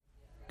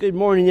Good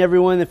morning,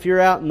 everyone. If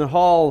you're out in the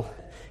hall,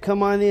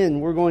 come on in.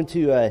 We're going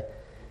to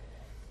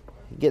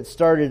get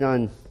started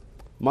on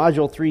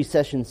Module 3,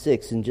 Session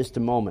 6 in just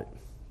a moment.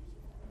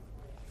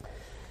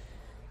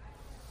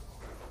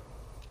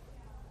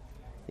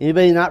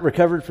 Anybody not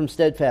recovered from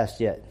Steadfast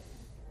yet?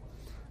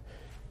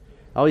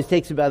 Always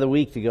takes about a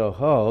week to go,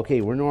 oh, okay,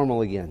 we're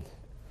normal again.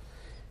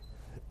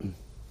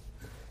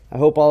 I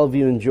hope all of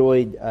you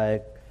enjoyed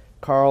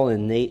Carl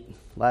and Nate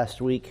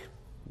last week.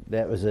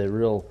 That was a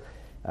real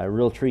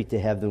treat to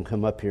have them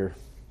come up here.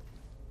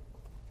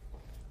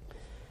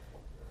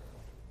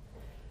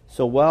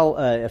 So while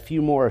a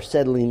few more are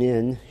settling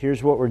in,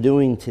 here's what we're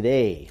doing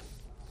today.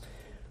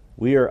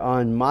 We are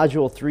on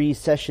Module 3,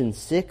 Session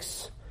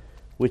 6,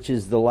 which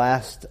is the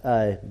last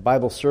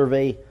Bible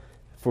survey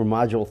for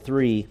Module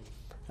 3.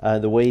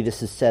 The way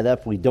this is set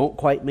up, we don't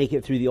quite make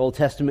it through the Old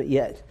Testament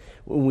yet.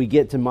 When we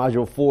get to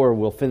Module 4,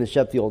 we'll finish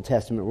up the Old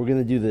Testament. We're going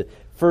to do the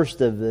first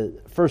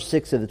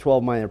 6 of the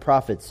 12 minor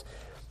prophets.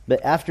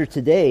 But after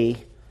today,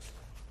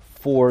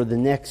 for the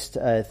next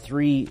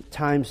 3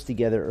 times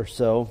together or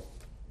so,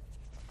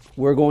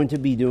 we're going to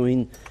be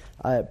doing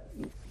kind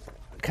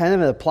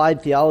of an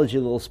applied theology,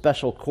 little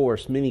special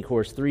course, mini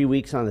course, 3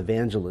 weeks on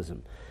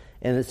evangelism.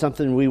 And it's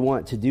something we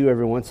want to do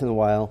every once in a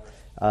while.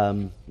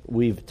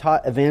 We've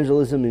taught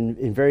evangelism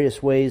in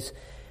various ways.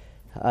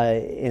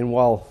 And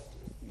while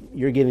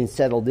you're getting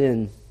settled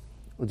in,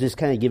 we'll just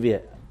kind of give you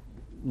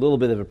a little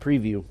bit of a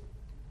preview.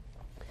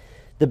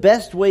 The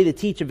best way to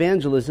teach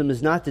evangelism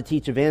is not to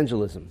teach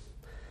evangelism.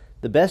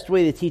 The best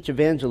way to teach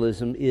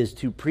evangelism is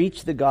to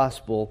preach the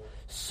gospel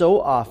so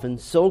often,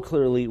 so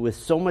clearly, with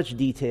so much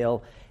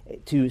detail,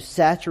 to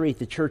saturate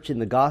the church in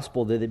the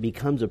gospel that it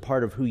becomes a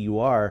part of who you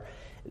are.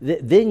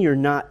 Then you're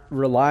not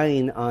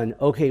relying on,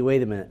 okay,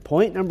 wait a minute,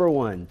 point number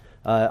 1,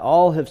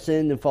 all have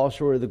sinned and fall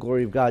short of the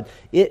glory of God.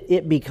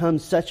 It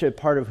becomes such a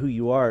part of who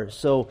you are.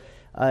 So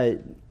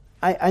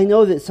I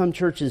know that some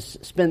churches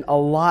spend a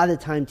lot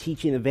of time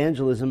teaching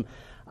evangelism.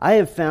 I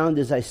have found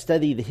as I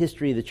study the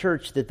history of the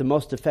church that the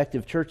most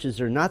effective churches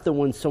are not the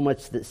ones so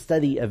much that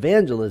study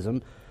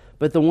evangelism,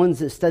 but the ones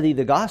that study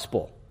the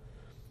gospel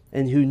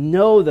and who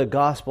know the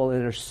gospel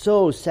and are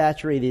so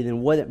saturated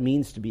in what it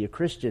means to be a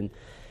Christian.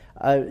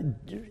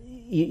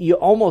 You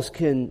almost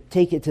can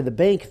take it to the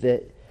bank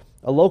that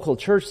a local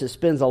church that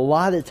spends a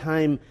lot of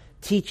time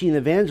teaching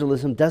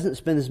evangelism doesn't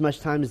spend as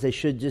much time as they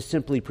should just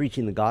simply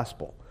preaching the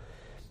gospel.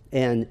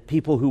 And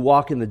people who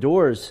walk in the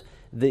doors,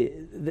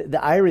 the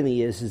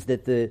irony is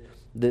that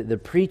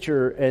the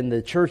preacher and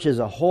the church as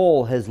a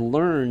whole has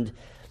learned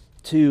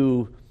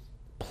to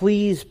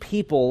please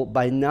people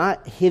by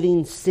not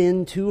hitting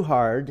sin too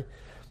hard,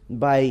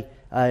 by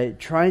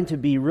trying to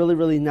be really,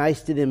 really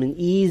nice to them and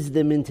ease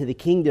them into the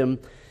kingdom,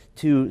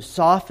 to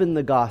soften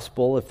the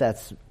gospel if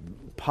that's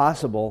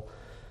possible.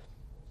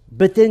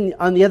 But then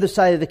on the other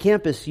side of the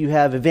campus, you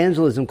have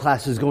evangelism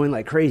classes going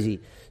like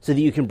crazy so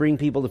that you can bring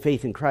people to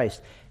faith in Christ.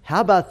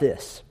 How about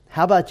this?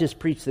 How about just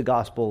preach the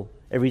gospel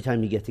every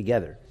time you get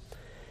together?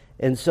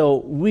 And so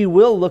we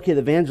will look at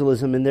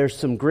evangelism, and there's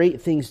some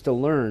great things to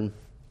learn.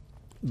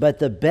 But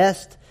the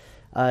best,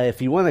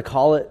 if you want to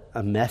call it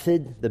a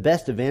method, the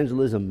best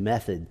evangelism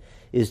method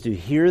is to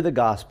hear the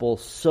gospel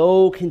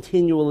so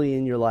continually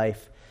in your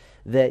life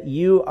that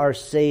you are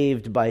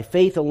saved by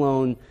faith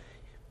alone,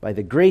 by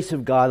the grace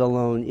of God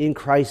alone, in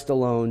Christ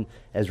alone,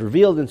 as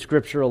revealed in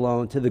Scripture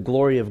alone, to the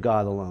glory of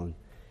God alone.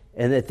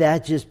 And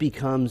that just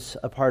becomes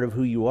a part of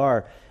who you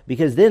are,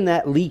 because then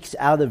that leaks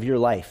out of your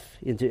life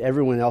into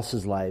everyone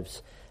else's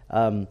lives.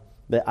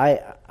 But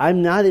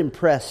I'm not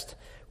impressed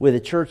with a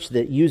church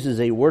that uses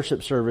a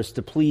worship service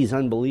to please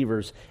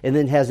unbelievers and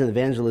then has an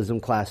evangelism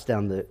class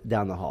down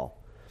the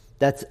hall.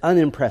 That's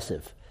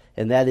unimpressive,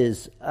 and that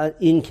is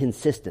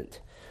inconsistent.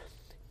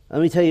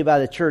 Let me tell you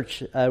about a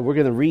church. We're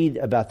going to read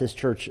about this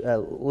church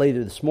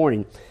later this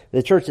morning.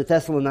 The church at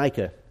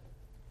Thessalonica,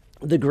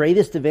 the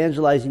greatest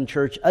evangelizing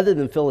church other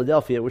than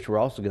Philadelphia, which we're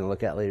also going to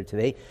look at later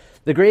today,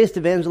 the greatest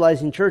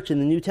evangelizing church in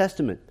the New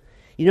Testament.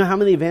 You know how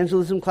many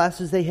evangelism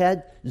classes they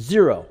had?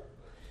 0.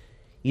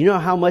 You know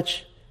how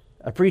much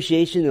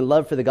appreciation and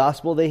love for the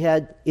gospel they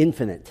had?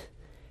 Infinite.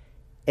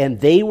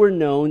 And they were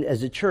known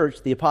as a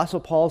church. The Apostle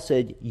Paul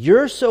said,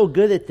 you're so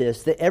good at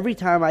this that every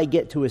time I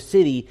get to a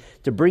city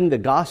to bring the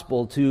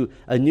gospel to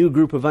a new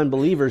group of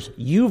unbelievers,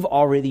 you've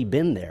already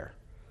been there.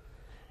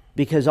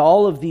 Because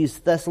all of these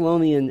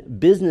Thessalonian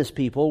business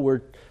people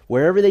were,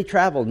 wherever they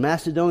traveled,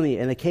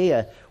 Macedonia and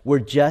Achaia, were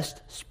just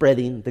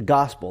spreading the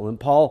gospel. And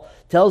Paul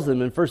tells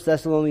them in 1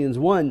 Thessalonians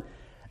 1,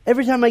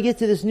 every time I get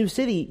to this new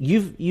city,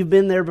 you've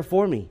been there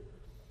before me.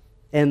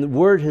 And the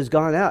word has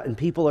gone out, and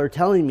people are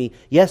telling me,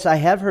 yes, I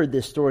have heard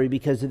this story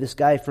because of this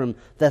guy from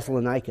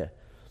Thessalonica.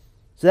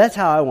 So that's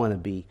how I want to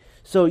be.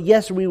 So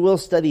yes, we will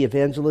study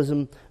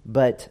evangelism,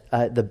 but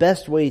the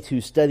best way to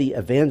study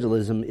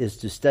evangelism is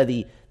to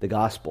study the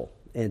gospel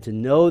and to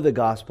know the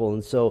gospel.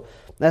 And so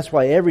that's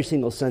why every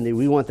single Sunday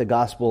we want the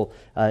gospel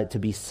to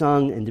be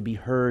sung and to be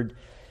heard.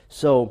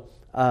 So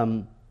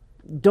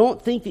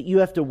don't think that you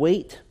have to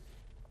wait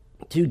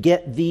to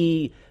get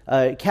the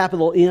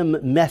capital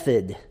M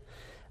method.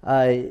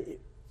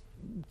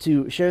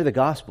 to share the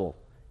gospel.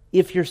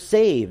 If you're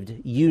saved,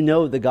 you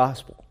know the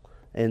gospel.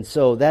 And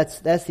so that's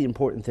the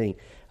important thing.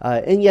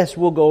 And yes,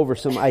 we'll go over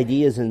some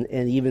ideas and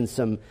even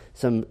some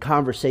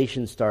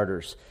conversation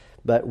starters.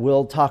 But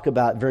we'll talk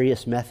about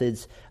various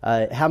methods.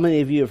 How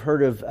many of you have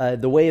heard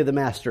of the Way of the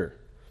Master?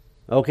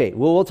 Okay,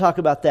 well, we'll talk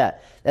about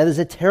that. That is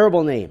a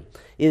terrible name.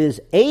 It is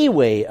a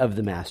way of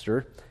the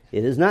Master.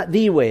 It is not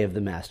the way of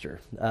the Master.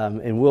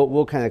 And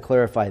we'll kind of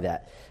clarify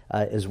that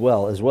as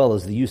well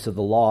as the use of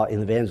the law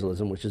in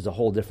evangelism, which is a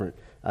whole different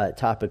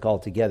topic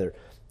altogether.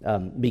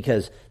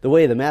 Because the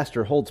Way of the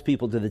Master holds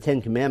people to the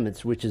Ten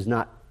Commandments, which is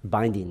not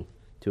binding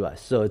to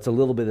us. So it's a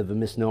little bit of a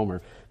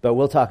misnomer, but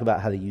we'll talk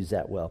about how to use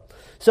that well.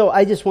 So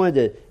I just wanted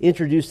to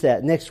introduce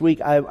that. Next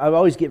week, I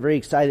always get very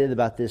excited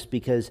about this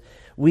because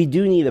we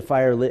do need a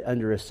fire lit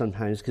under us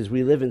sometimes, because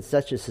we live in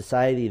such a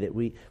society that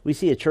we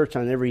see a church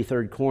on every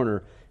third corner,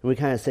 and we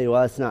kind of say,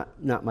 well, it's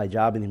not my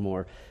job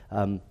anymore.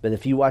 But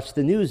if you watch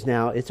the news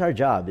now, it's our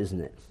job,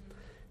 isn't it?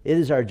 It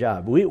is our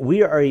job.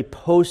 We are a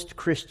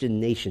post-Christian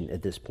nation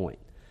at this point.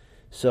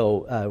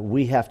 So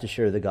we have to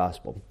share the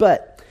gospel.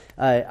 But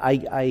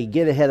I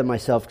get ahead of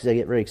myself because I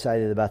get very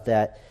excited about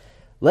that.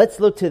 Let's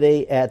look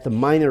today at the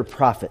minor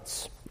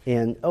prophets.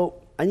 And,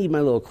 I need my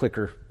little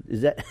clicker.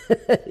 Is that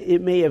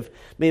it may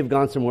have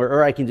gone somewhere,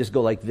 or I can just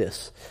go like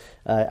this.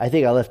 I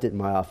think I left it in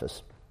my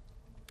office.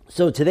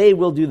 So today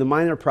we'll do the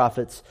minor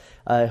prophets,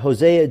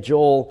 Hosea,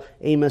 Joel,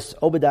 Amos,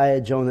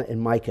 Obadiah, Jonah,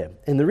 and Micah.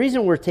 And the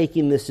reason we're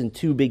taking this in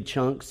two big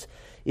chunks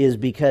is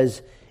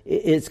because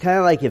it's kind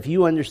of like if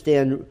you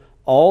understand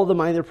all the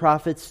minor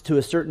prophets to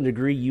a certain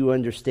degree, you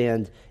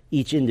understand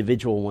each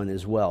individual one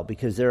as well,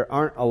 because there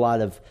aren't a lot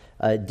of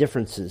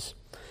differences.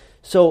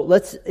 So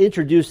let's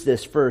introduce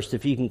this first,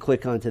 if you can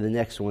click on to the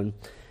next one.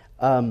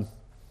 The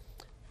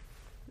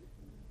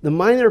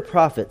minor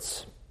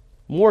prophets,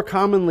 more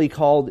commonly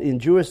called in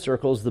Jewish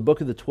circles the Book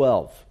of the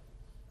 12.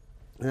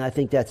 And I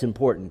think that's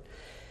important.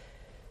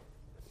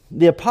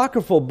 The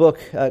apocryphal book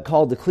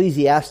called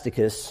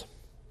Ecclesiasticus,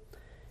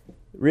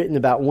 written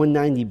about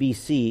 190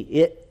 BC,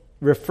 it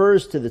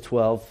refers to the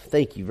 12.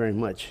 Thank you very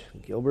much,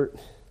 Gilbert.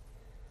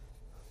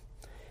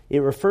 It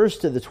refers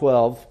to the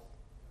 12,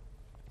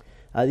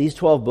 these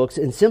 12 books,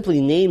 and simply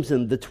names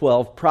them the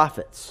 12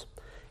 prophets.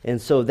 And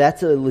so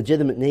that's a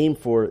legitimate name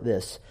for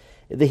this.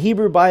 The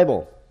Hebrew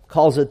Bible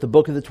calls it the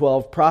Book of the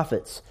 12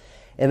 Prophets.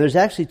 And there's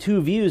actually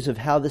two views of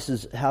how this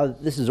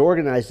is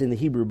organized in the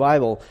Hebrew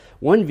Bible.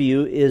 One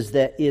view is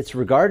that it's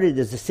regarded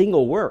as a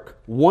single work,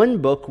 one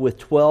book with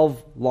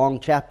 12 long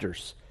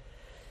chapters.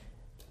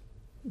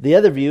 The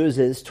other view is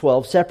it's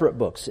 12 separate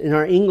books. In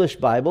our English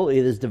Bible,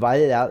 it is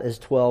divided out as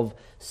 12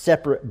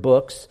 separate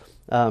books,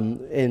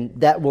 and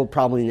that will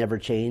probably never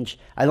change.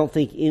 I don't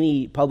think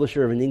any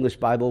publisher of an English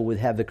Bible would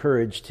have the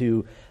courage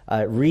to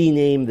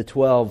rename the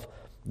 12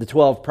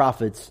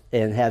 prophets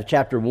and have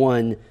chapter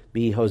 1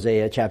 be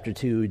Hosea, chapter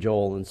 2,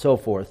 Joel, and so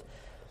forth.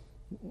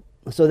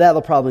 So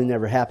that'll probably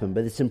never happen,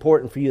 but it's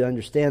important for you to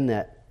understand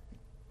that.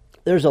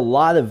 There's a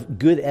lot of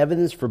good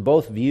evidence for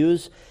both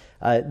views.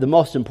 The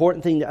most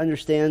important thing to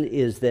understand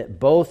is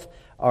that both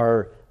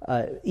are,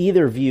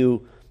 either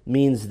view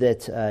means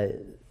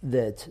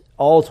that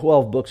all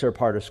 12 books are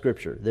part of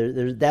Scripture.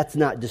 That's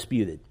not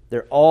disputed.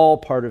 They're all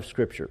part of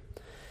Scripture.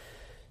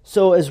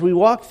 So as we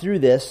walk through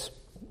this,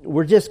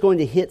 we're just going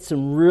to hit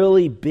some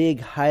really big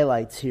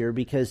highlights here,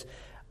 because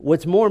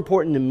what's more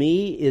important to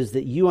me is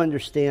that you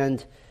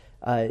understand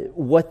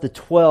what the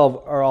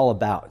 12 are all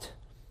about.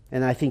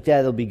 And I think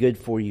that'll be good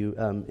for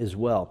you as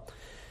well.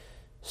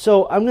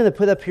 So I'm going to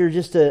put up here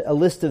just a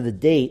list of the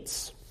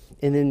dates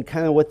and then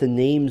kind of what the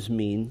names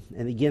mean.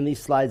 And again,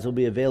 these slides will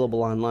be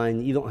available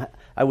online.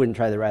 I wouldn't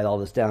try to write all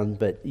this down,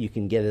 but you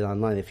can get it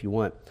online if you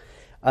want.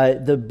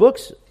 The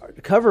books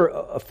cover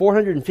a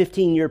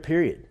 415-year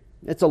period.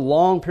 It's a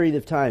long period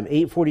of time,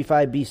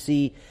 845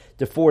 BC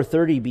to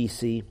 430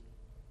 BC.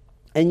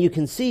 And you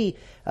can see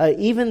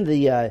even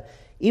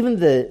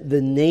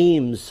the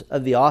names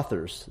of the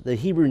authors, the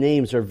Hebrew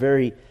names, are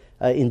very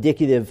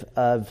indicative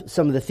of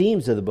some of the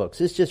themes of the books.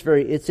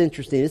 It's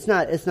interesting. It's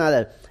not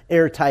an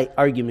airtight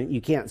argument.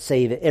 You can't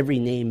say that every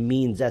name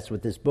means that's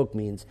what this book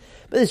means.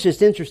 But it's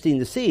just interesting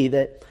to see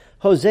that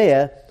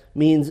Hosea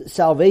means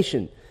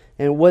salvation.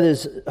 And what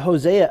is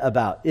Hosea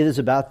about? It is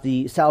about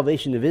the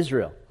salvation of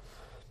Israel.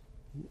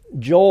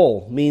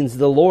 Joel means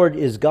the Lord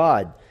is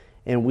God.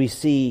 And we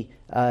see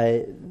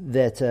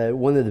that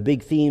one of the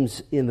big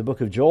themes in the book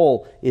of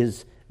Joel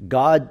is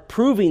God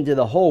proving to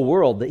the whole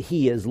world that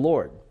He is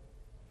Lord.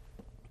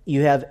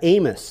 You have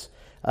Amos,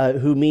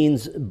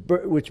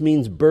 which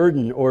means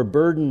burden or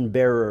burden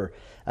bearer.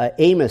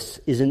 Amos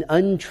is an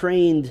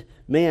untrained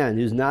man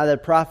who's not a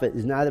prophet,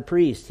 who's not a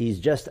priest. He's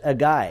just a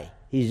guy.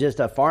 He's just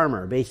a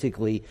farmer,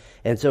 basically.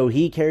 And so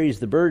he carries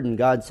the burden.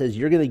 God says,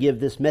 you're going to give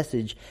this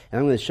message, and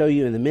I'm going to show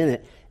you in a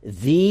minute.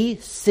 The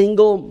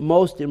single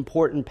most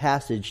important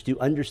passage to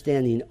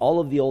understanding all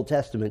of the Old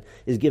Testament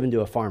is given to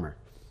a farmer.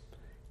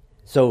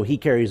 So he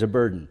carries a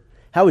burden.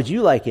 How would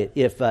you like it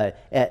if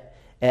at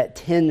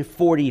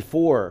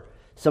 10:44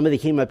 somebody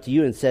came up to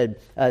you and said,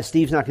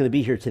 Steve's not going to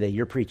be here today,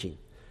 you're preaching.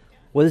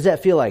 What does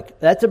that feel like?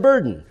 That's a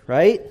burden,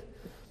 right?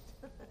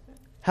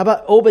 How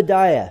about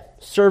Obadiah,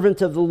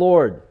 servant of the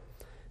Lord?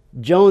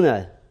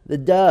 Jonah, the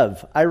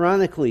dove.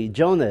 Ironically,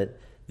 Jonah,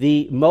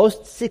 the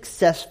most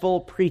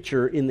successful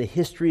preacher in the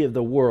history of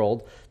the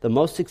world, the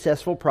most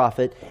successful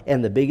prophet,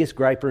 and the biggest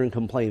griper and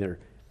complainer.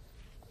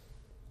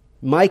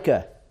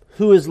 Micah,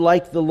 who is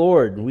like the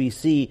Lord? We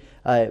see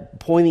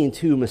pointing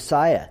to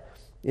Messiah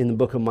in the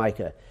book of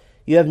Micah.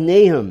 You have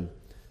Nahum,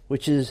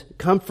 which is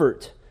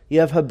comfort. You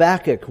have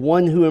Habakkuk,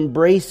 one who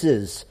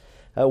embraces.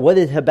 What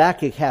did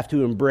Habakkuk have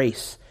to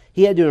embrace?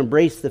 He had to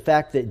embrace the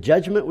fact that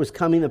judgment was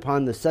coming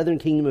upon the southern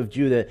kingdom of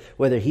Judah,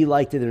 whether he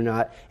liked it or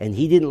not, and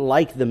he didn't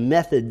like the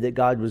method that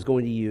God was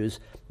going to use,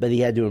 but he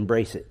had to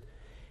embrace it.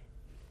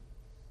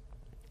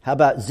 How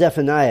about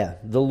Zephaniah?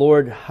 The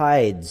Lord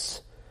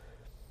hides.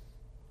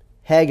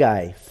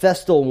 Haggai,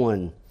 festal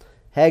one.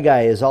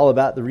 Haggai is all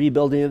about the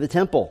rebuilding of the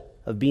temple,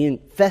 of being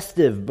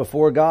festive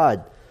before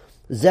God.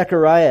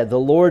 Zechariah, the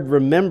Lord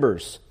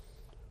remembers.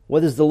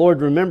 What does the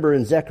Lord remember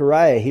in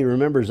Zechariah? He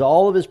remembers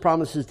all of his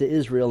promises to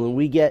Israel, and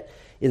we get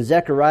in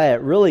Zechariah,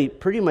 really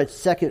pretty much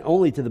second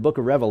only to the book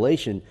of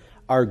Revelation,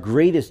 our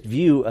greatest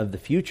view of the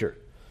future.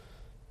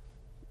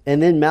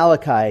 And then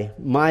Malachi,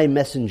 my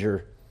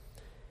messenger.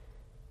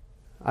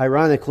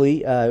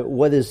 Ironically,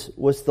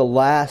 what's the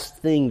last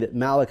thing that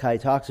Malachi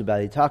talks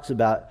about? He talks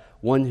about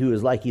one who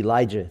is like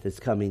Elijah that's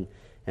coming.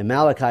 And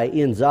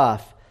Malachi ends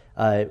off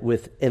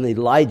with an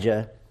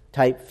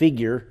Elijah-type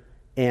figure,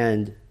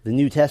 and the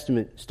New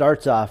Testament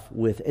starts off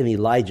with an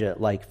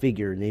Elijah-like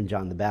figure named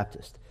John the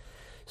Baptist.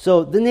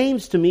 So the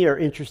names to me are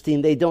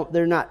interesting.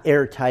 They're not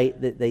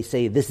airtight that they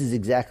say this is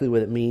exactly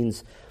what it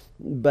means,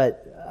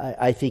 but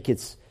I think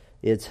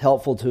it's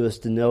helpful to us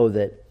to know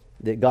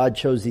that God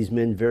chose these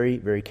men very,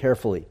 very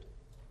carefully.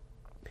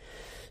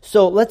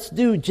 So let's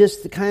do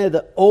just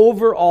the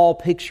overall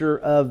picture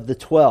of the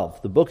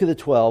 12, the book of the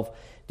 12,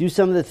 do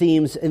some of the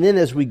themes, and then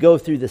as we go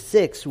through the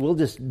 6, we'll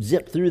just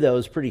zip through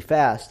those pretty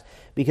fast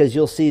because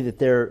you'll see that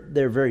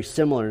they're very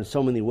similar in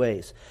so many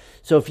ways.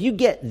 So if you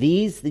get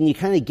these, then you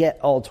kind of get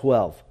all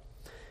 12.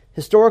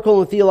 Historical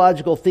and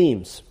theological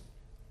themes.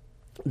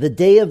 The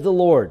day of the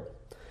Lord.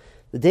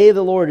 The day of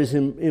the Lord is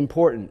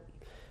important.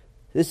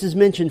 This is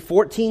mentioned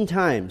 14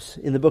 times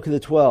in the book of the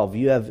 12.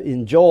 You have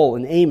in Joel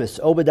and Amos,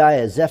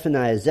 Obadiah,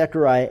 Zephaniah,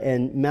 Zechariah,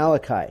 and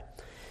Malachi.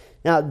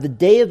 Now, the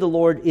day of the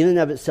Lord in and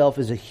of itself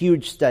is a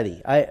huge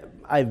study.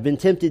 I've been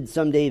tempted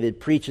someday to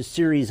preach a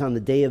series on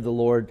the day of the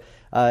Lord.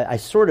 I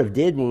sort of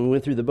did when we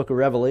went through the book of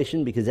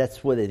Revelation because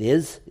that's what it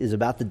is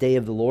about the day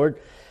of the Lord.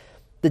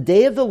 The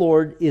day of the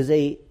Lord is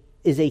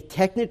a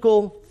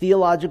technical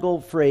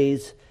theological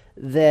phrase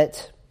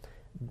that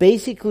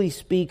basically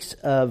speaks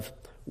of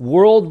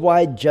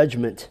worldwide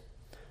judgment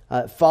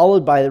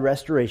followed by the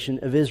restoration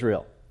of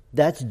Israel.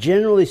 That's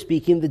generally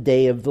speaking the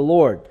day of the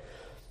Lord.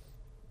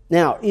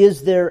 Now,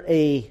 is there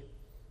a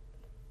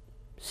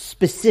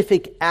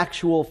specific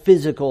actual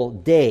physical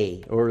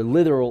day or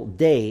literal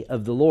day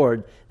of the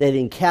Lord that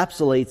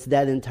encapsulates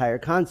that entire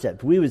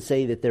concept? We would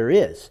say that there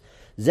is.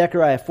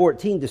 Zechariah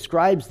 14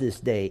 describes this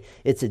day.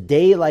 It's a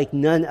day like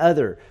none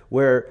other,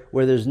 where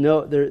there's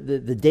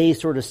the day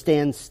sort of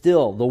stands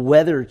still. The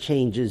weather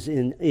changes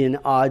in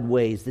odd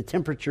ways. The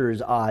temperature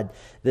is odd.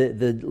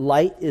 The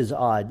light is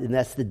odd, and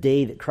that's the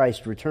day that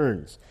Christ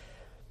returns.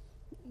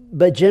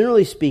 But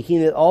generally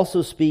speaking, it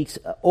also speaks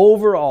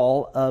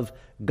overall of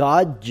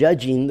God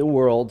judging the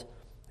world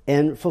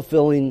and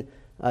fulfilling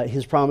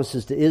his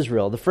promises to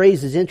Israel. The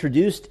phrase is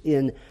introduced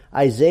in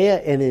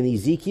Isaiah and in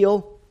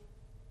Ezekiel,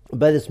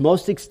 but it's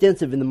most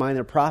extensive in the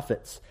minor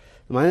prophets.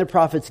 The minor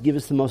prophets give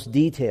us the most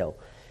detail.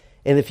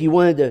 And if you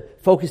wanted to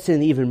focus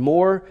in even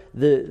more,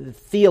 the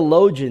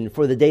theologian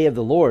for the day of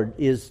the Lord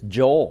is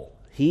Joel.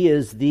 He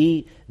is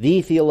the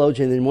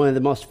theologian, and one of the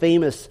most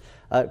famous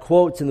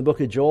quotes in the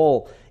book of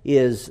Joel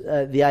is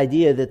the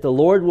idea that the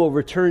Lord will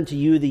return to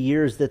you the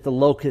years that the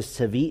locusts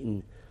have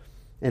eaten.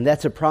 And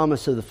that's a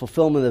promise of the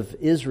fulfillment of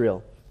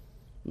Israel.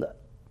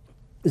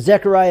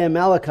 Zechariah and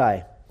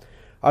Malachi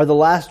are the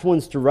last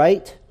ones to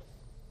write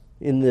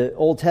in the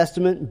Old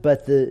Testament,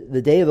 but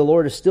the day of the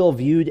Lord is still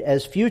viewed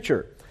as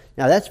future.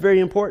 Now that's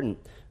very important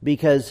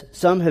because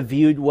some have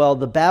viewed,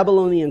 the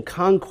Babylonian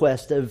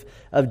conquest of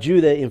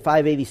Judah in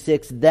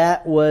 586,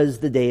 that was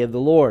the day of the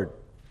Lord.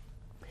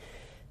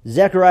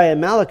 Zechariah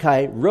and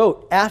Malachi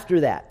wrote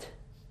after that.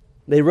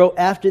 They wrote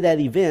after that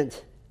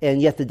event,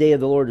 and yet the day of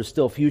the Lord is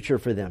still future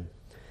for them.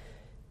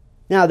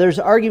 Now, there's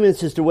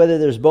arguments as to whether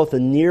there's both a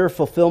near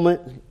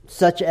fulfillment,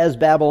 such as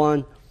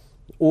Babylon,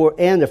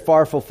 and a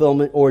far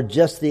fulfillment, or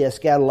just the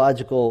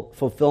eschatological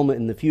fulfillment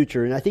in the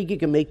future. And I think you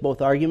can make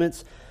both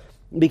arguments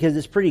because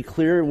it's pretty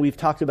clear, and we've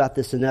talked about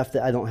this enough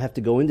that I don't have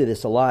to go into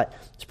this a lot.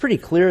 It's pretty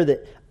clear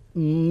that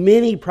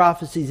many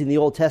prophecies in the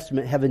Old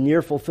Testament have a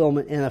near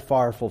fulfillment and a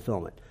far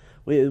fulfillment.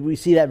 We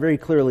see that very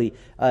clearly.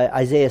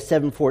 Isaiah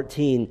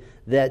 7:14,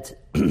 that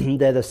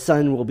that a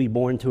son will be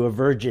born to a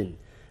virgin,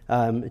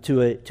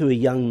 to a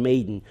young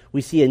maiden.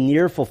 We see a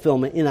near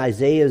fulfillment in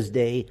Isaiah's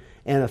day,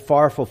 and a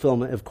far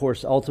fulfillment, of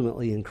course,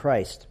 ultimately in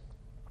Christ.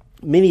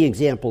 Many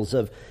examples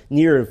of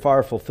near and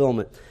far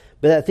fulfillment.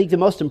 But I think the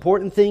most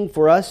important thing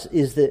for us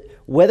is that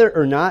whether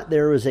or not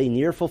there is a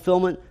near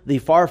fulfillment, the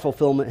far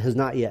fulfillment has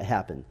not yet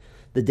happened.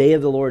 The day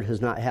of the Lord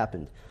has not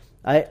happened.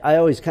 I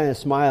always kind of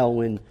smile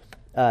when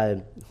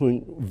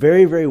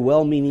very, very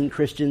well-meaning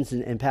Christians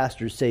and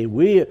pastors say,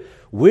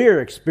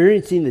 we're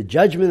experiencing the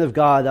judgment of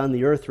God on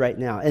the earth right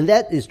now. And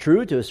that is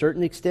true to a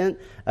certain extent.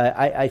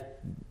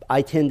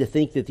 I tend to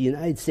think that the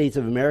United States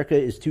of America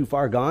is too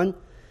far gone,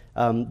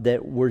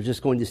 that we're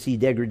just going to see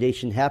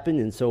degradation happen.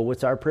 And so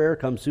what's our prayer?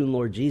 Come soon,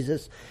 Lord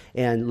Jesus,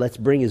 and let's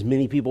bring as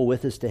many people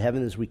with us to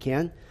heaven as we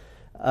can.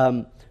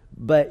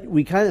 But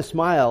we kind of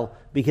smile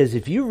because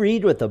if you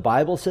read what the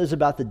Bible says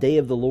about the day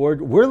of the Lord,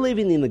 we're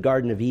living in the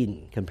Garden of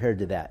Eden compared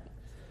to that.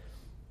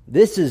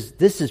 This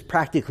is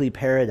practically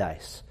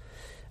paradise.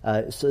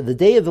 So the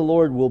day of the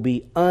Lord will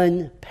be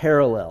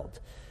unparalleled.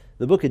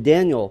 The book of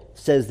Daniel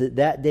says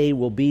that day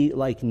will be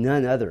like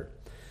none other.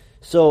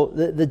 So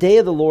the day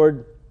of the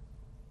Lord,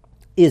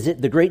 is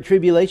it the Great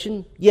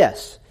Tribulation?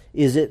 Yes.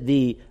 Is it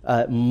the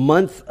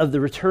month of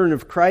the return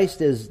of Christ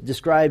as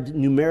described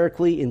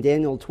numerically in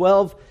Daniel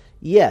 12?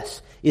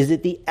 Yes. Is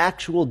it the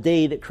actual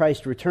day that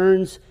Christ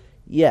returns?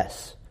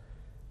 Yes.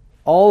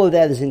 All of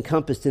that is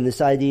encompassed in this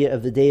idea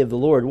of the day of the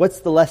Lord. What's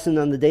the lesson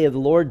on the day of the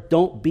Lord?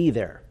 Don't be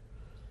there.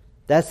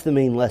 That's the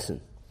main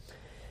lesson.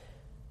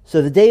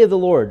 So the day of the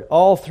Lord,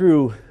 all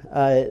through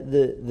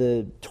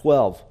the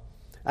 12.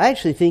 I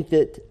actually think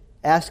that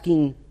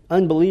asking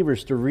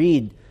unbelievers to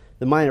read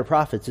the Minor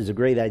Prophets is a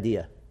great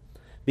idea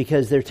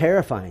because they're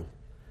terrifying.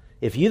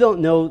 If you don't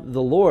know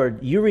the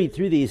Lord, you read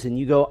through these and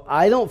you go,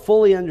 I don't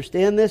fully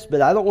understand this,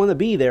 but I don't want to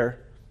be there,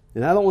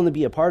 and I don't want to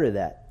be a part of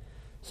that.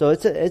 So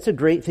it's a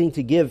great thing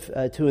to give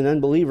to an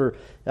unbeliever.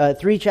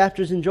 3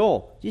 chapters in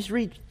Joel. Just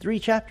read 3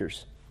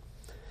 chapters.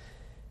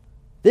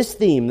 This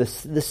theme, the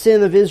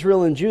sin of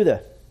Israel and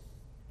Judah,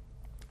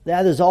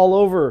 that is all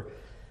over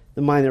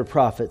the Minor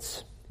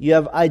Prophets. You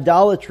have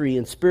idolatry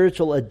and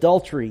spiritual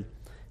adultery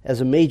as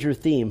a major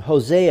theme.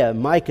 Hosea,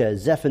 Micah,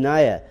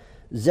 Zephaniah,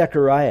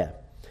 Zechariah.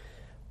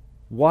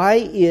 Why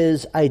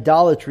is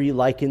idolatry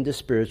likened to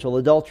spiritual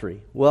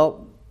adultery?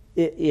 Well,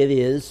 it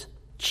is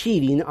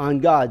cheating on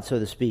God, so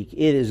to speak.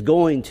 It is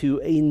going to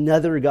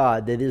another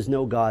God that is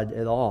no God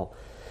at all.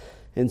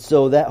 And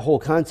so that whole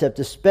concept,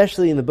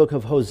 especially in the book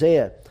of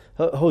Hosea,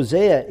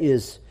 Hosea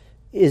is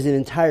an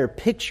entire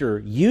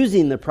picture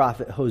using the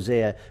prophet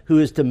Hosea, who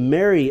is to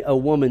marry a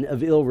woman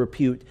of ill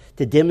repute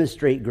to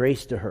demonstrate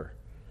grace to her,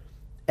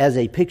 as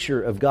a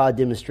picture of God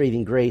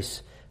demonstrating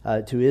grace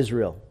to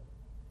Israel.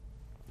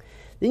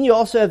 Then you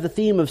also have the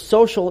theme of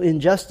social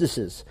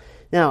injustices.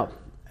 Now,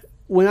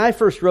 when I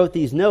first wrote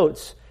these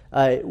notes,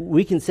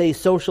 we can say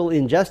social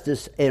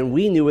injustice, and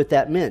we knew what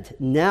that meant.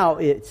 Now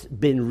it's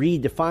been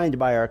redefined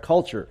by our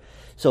culture.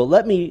 So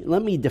let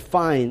me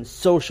define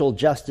social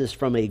justice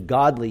from a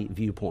godly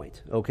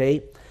viewpoint,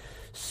 okay?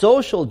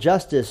 Social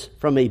justice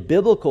from a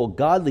biblical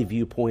godly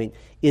viewpoint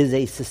is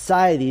a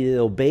society that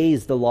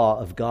obeys the law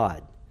of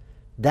God.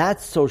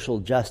 That's social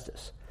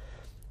justice.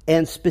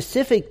 And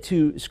specific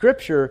to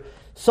Scripture,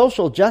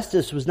 social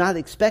justice was not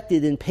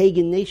expected in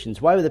pagan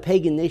nations. Why would a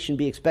pagan nation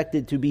be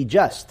expected to be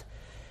just?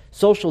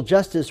 Social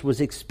justice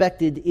was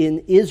expected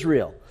in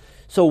Israel.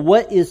 So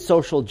what is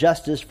social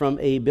justice from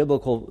a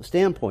biblical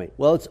standpoint?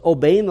 Well, it's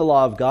obeying the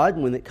law of God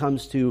when it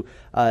comes to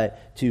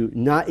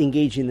not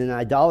engaging in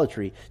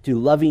idolatry, to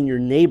loving your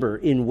neighbor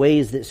in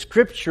ways that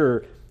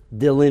Scripture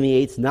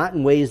delineates, not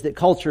in ways that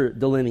culture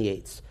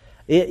delineates.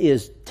 It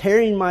is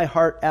tearing my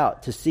heart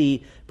out to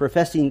see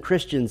professing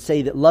Christians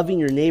say that loving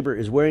your neighbor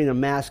is wearing a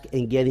mask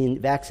and getting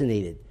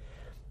vaccinated.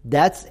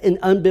 That's an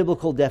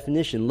unbiblical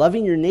definition.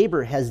 Loving your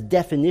neighbor has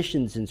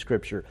definitions in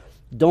Scripture.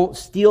 Don't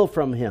steal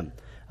from him.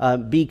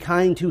 Be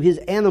kind to his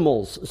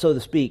animals, so to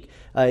speak,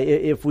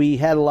 if we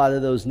had a lot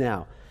of those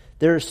now.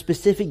 There are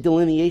specific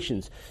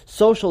delineations.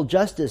 Social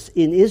justice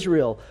in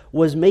Israel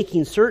was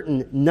making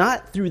certain,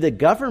 not through the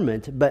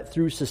government, but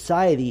through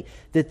society,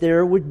 that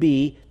there would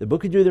be, the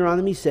book of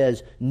Deuteronomy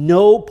says,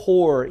 no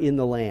poor in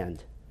the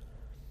land.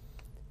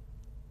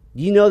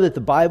 You know that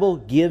the Bible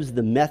gives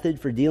the method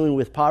for dealing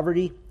with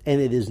poverty,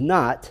 and it is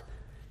not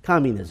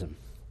communism.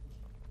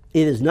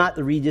 It is not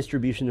the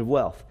redistribution of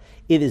wealth.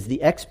 It is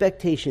the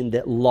expectation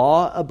that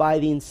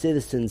law-abiding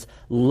citizens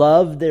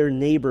love their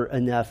neighbor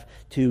enough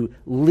to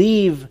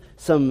leave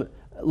some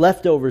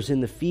leftovers in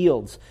the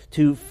fields,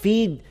 to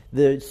feed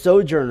the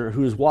sojourner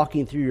who is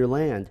walking through your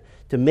land,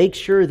 to make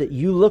sure that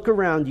you look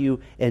around you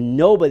and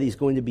nobody's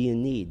going to be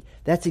in need.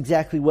 That's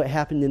exactly what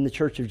happened in the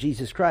Church of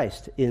Jesus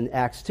Christ in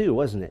Acts 2,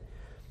 wasn't it?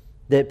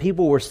 That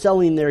people were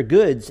selling their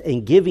goods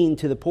and giving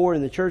to the poor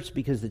in the church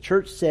because the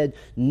church said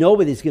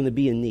nobody's going to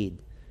be in need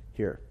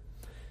here.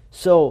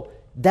 So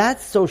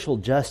that's social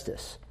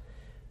justice.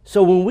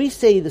 So when we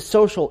say the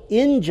social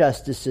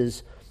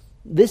injustices,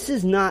 this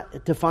is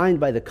not defined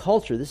by the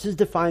culture. This is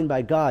defined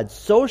by God.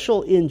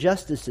 Social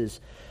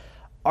injustices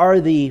are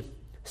the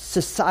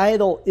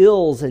societal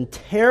ills and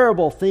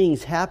terrible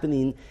things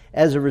happening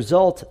as a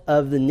result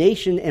of the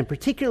nation, and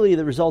particularly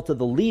the result of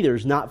the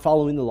leaders not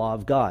following the law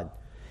of God.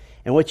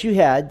 And what you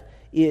had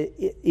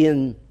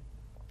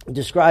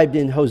described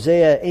in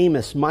Hosea,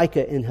 Amos,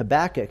 Micah, and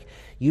Habakkuk,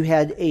 you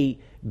had a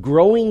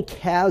growing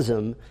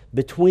chasm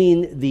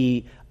between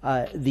the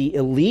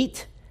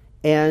elite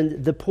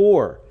and the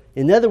poor.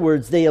 In other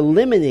words, they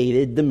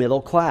eliminated the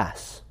middle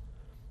class.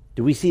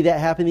 Do we see that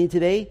happening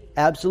today?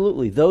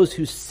 Absolutely. Those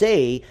who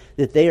say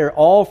that they are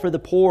all for the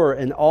poor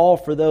and all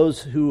for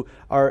those who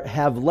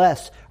have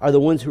less are the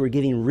ones who are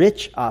getting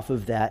rich off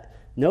of that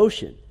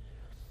notion.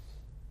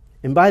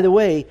 And by the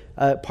way,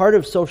 part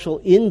of social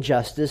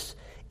injustice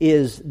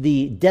is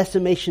the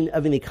decimation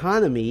of an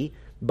economy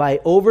by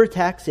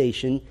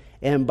overtaxation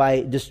and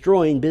by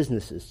destroying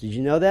businesses. Did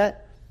you know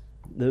that?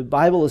 The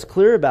Bible is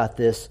clear about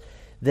this,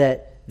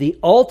 that the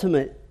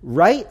ultimate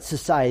right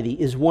society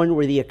is one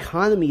where the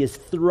economy is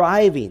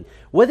thriving.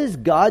 What does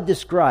God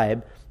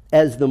describe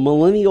as the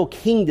millennial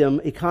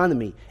kingdom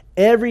economy?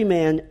 Every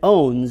man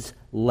owns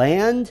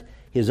land,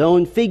 his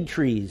own fig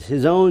trees,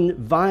 his own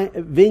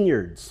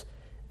vineyards.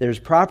 There's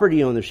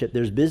property ownership,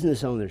 there's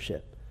business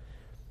ownership.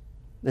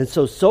 And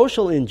so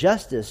social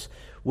injustice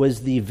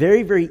was the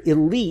very, very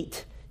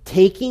elite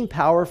taking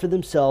power for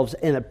themselves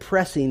and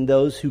oppressing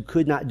those who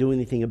could not do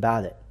anything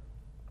about it.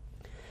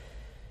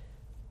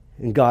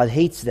 And God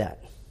hates that.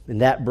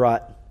 And that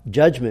brought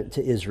judgment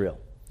to Israel.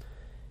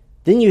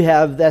 Then you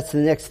have, that's the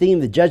next theme,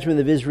 the judgment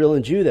of Israel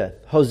and Judah.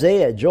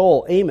 Hosea,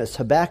 Joel, Amos,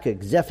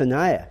 Habakkuk,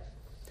 Zephaniah.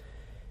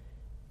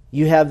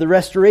 You have the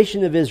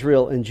restoration of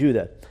Israel and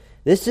Judah.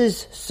 This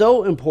is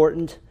so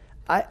important.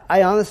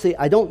 I honestly,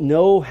 I don't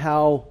know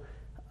how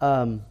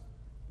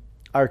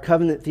our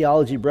covenant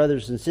theology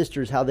brothers and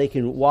sisters, how they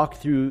can walk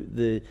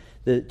through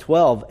the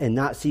 12 and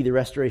not see the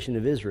restoration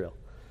of Israel.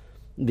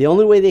 The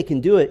only way they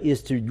can do it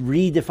is to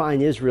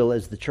redefine Israel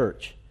as the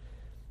church.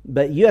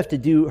 But you have to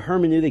do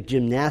hermeneutic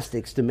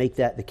gymnastics to make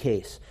that the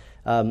case.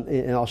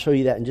 And I'll show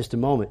you that in just a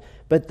moment.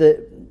 But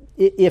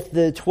if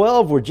the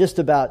 12 were just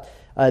about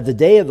the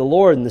day of the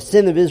Lord and the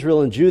sin of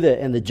Israel and Judah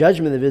and the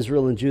judgment of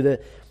Israel and Judah,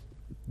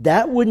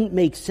 that wouldn't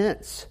make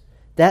sense.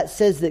 That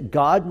says that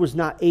God was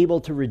not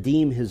able to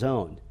redeem his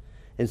own.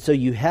 And so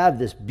you have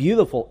this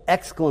beautiful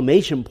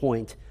exclamation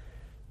point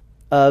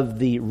of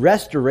the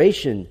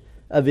restoration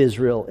of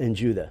Israel and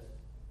Judah.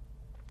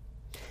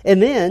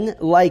 And then,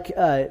 like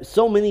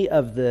so many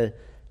of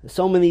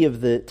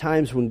the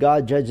times when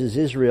God judges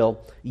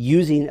Israel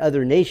using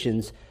other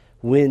nations,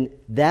 when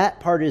that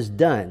part is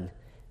done,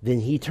 then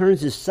he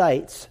turns his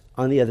sights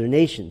on the other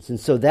nations. And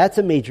so that's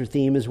a major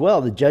theme as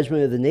well, the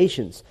judgment of the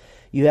nations.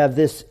 You have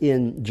this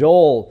in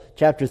Joel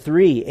chapter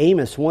 3,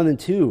 Amos 1 and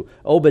 2,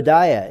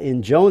 Obadiah,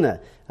 in Jonah,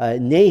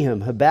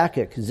 Nahum,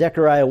 Habakkuk,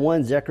 Zechariah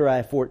 1,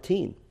 Zechariah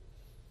 14.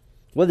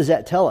 What does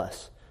that tell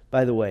us,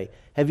 by the way?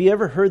 Have you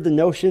ever heard the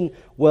notion,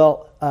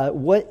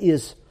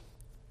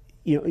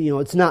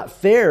 it's not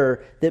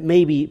fair that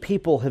maybe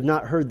people have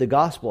not heard the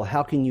gospel.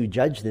 How can you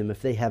judge them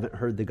if they haven't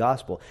heard the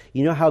gospel?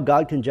 You know how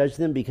God can judge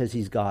them? Because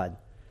he's God.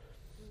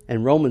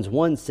 And Romans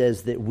 1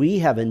 says that we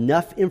have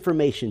enough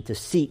information to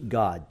seek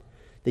God.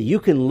 That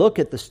you can look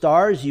at the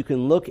stars, you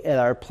can look at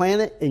our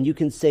planet, and you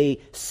can say,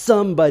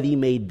 somebody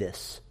made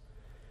this.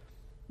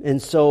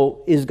 And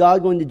so, is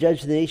God going to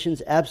judge the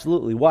nations?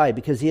 Absolutely. Why?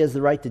 Because he has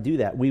the right to do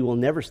that. We will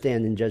never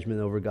stand in judgment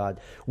over God.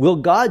 Will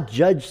God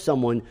judge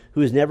someone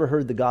who has never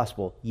heard the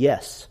gospel?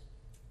 Yes.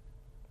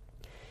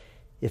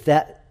 If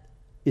that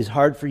is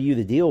hard for you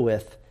to deal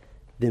with,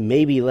 then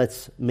maybe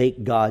let's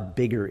make God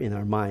bigger in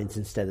our minds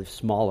instead of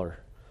smaller.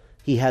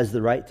 He has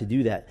the right to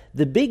do that.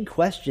 The big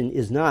question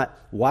is not,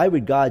 why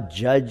would God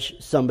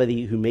judge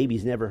somebody who maybe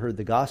has never heard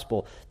the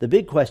gospel? The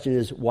big question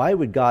is, why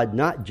would God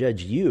not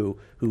judge you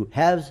who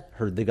has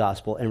heard the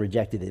gospel and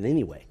rejected it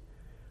anyway?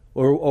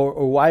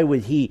 Or why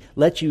would he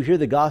let you hear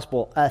the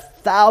gospel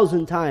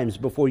 1,000 times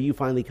before you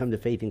finally come to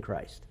faith in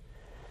Christ?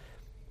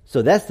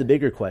 So that's the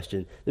bigger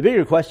question. The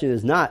bigger question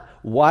is not,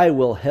 why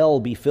will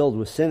hell be filled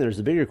with sinners?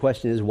 The bigger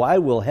question is, why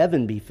will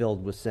heaven be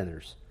filled with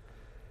sinners?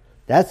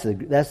 That's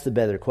the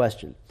better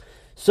question.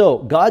 So,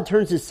 God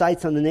turns his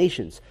sights on the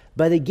nations.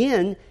 But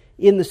again,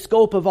 in the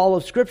scope of all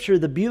of Scripture,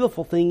 the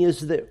beautiful thing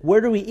is that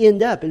where do we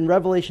end up? In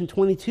Revelation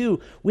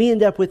 22, we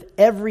end up with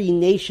every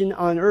nation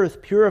on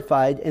earth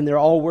purified, and they're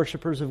all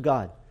worshipers of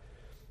God.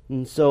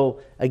 And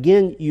so,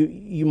 again,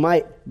 you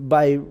might,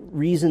 by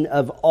reason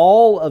of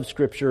all of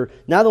Scripture,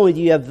 not only do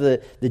you have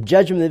the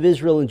judgment of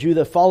Israel and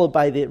Judah followed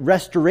by the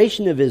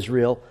restoration of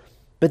Israel,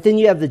 but then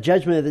you have the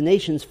judgment of the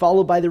nations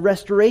followed by the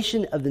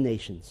restoration of the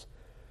nations.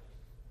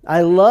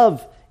 I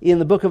love in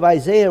the book of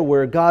Isaiah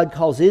where God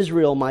calls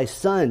Israel my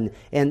son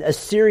and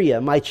Assyria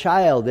my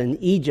child and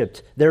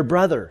Egypt their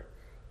brother.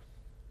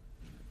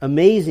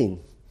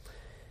 Amazing.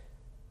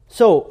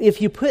 So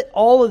if you put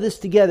all of this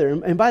together,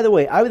 and by the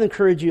way, I would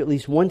encourage you at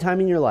least one time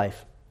in your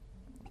life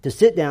to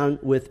sit down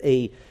with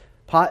a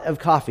pot of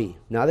coffee,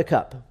 not a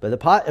cup, but a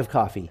pot of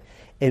coffee,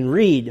 and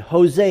read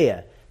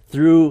Hosea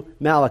through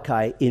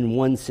Malachi in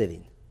one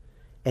sitting.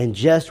 and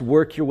just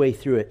work your way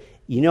through it.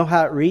 You know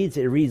how it reads?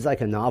 It reads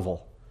like a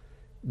novel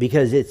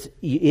because it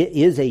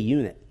is a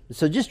unit.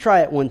 So just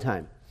try it one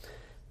time.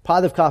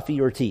 Pot of coffee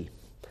or tea.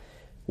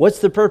 What's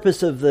the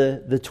purpose of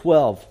the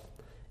 12?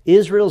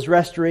 Israel's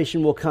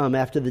restoration will come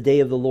after the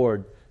day of the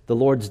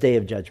Lord's day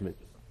of judgment.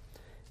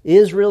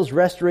 Israel's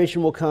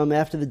restoration will come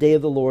after the day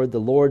of the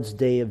Lord's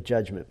day of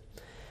judgment.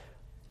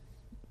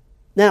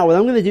 Now, what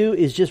I'm going to do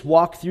is just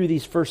walk through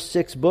these first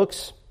 6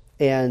 books,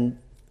 and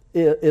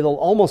it'll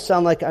almost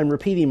sound like I'm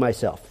repeating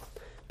myself,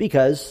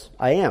 because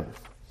I am.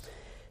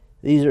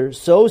 These are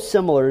so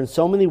similar in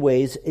so many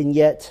ways, and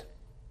yet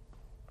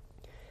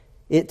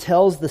it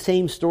tells the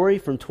same story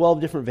from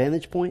 12 different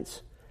vantage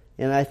points,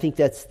 and I think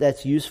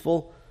that's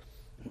useful.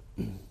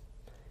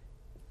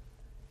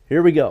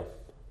 Here we go.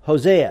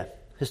 Hosea,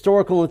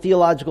 historical and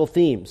theological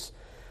themes.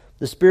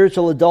 The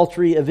spiritual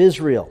adultery of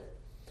Israel.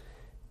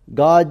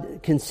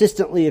 God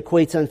consistently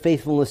equates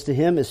unfaithfulness to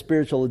him as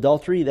spiritual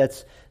adultery.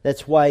 That's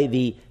why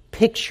the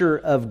picture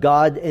of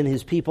God and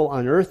his people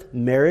on earth,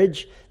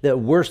 marriage, the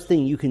worst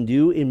thing you can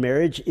do in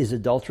marriage is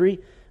adultery,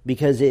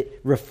 because it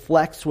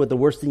reflects what the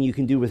worst thing you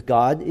can do with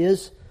God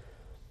is.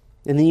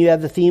 And then you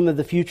have the theme of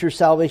the future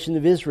salvation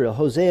of Israel.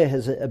 Hosea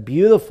has a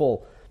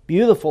beautiful,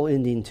 beautiful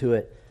ending to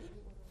it.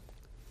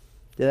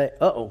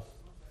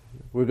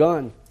 We're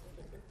gone.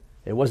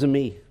 It wasn't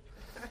me.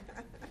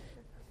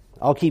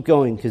 I'll keep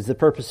going because the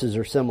purposes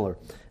are similar.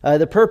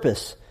 The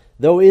purpose,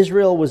 though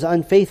Israel was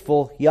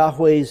unfaithful,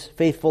 Yahweh's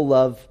faithful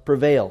love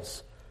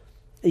prevails.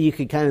 You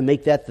could kind of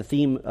make that the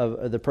theme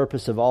of the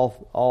purpose of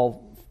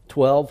all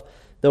 12.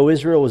 Though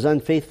Israel was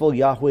unfaithful,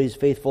 Yahweh's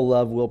faithful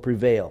love will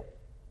prevail.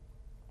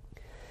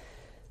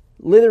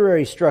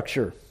 Literary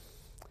structure.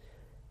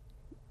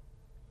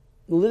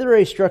 The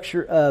literary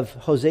structure of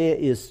Hosea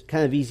is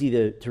kind of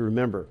easy to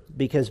remember,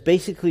 because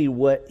basically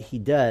what he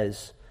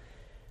does,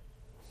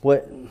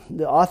 what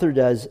the author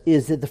does,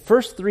 is that the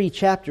first 3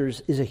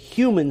 chapters is a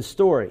human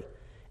story,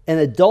 an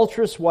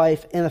adulterous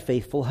wife and a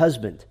faithful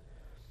husband.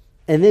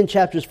 And then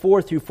chapters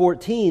 4 through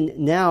 14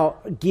 now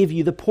give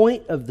you the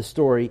point of the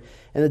story,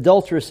 an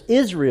adulterous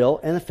Israel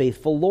and a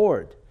faithful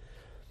Lord.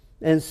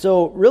 And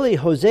so really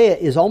Hosea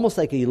is almost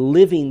like a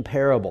living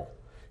parable.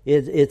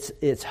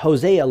 It's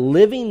Hosea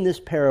living this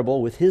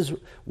parable with his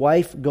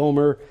wife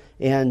Gomer,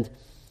 and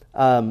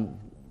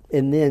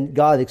then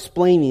God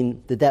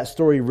explaining that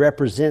story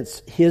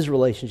represents his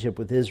relationship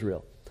with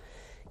Israel.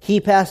 Key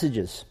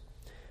passages.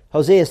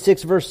 Hosea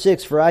 6 verse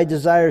 6, "For I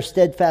desire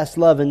steadfast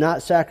love and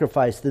not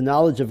sacrifice, the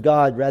knowledge of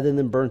God rather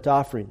than burnt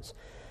offerings."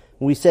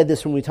 We said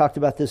this when we talked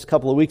about this a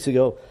couple of weeks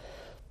ago.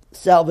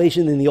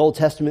 Salvation in the Old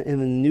Testament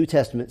and in the New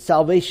Testament,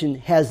 salvation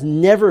has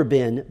never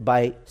been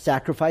by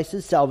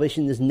sacrifices.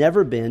 Salvation has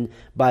never been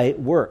by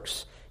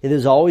works. It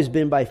has always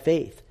been by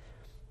faith.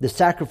 The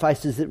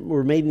sacrifices that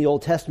were made in the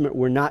Old Testament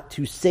were not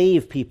to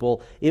save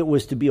people. It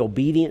was to be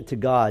obedient to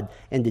God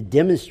and to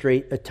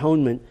demonstrate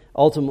atonement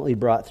ultimately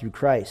brought through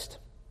Christ.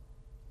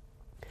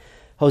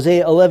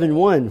 Hosea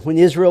 11:1, "When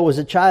Israel was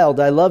a child,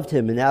 I loved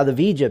him, and out of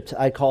Egypt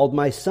I called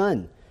my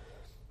son."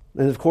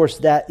 And of course,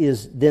 that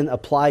is then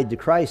applied to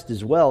Christ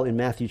as well in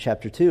Matthew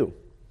chapter 2.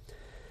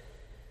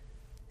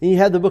 Then you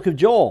have the book of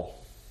Joel.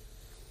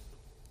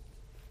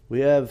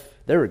 There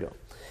we go.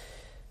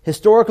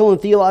 Historical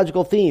and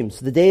theological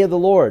themes, the day of the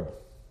Lord.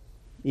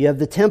 You have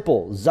the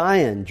temple,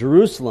 Zion,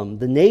 Jerusalem,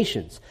 the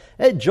nations.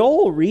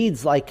 Joel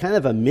reads like kind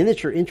of a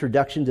miniature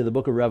introduction to the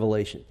book of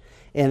Revelation.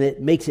 And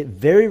it makes it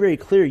very, very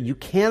clear you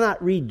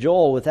cannot read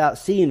Joel without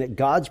seeing that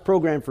God's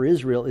program for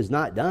Israel is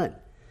not done.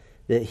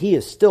 That he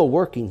is still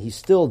working, he's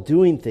still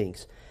doing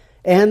things.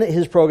 And that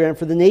his program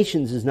for the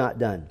nations is not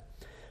done.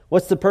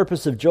 What's the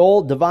purpose of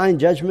Joel? Divine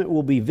judgment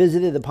will be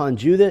visited upon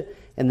Judah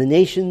and the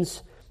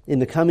nations in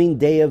the coming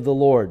day of the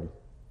Lord.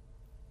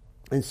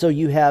 And so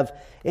you have,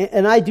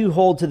 and I do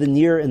hold to the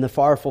near and the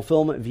far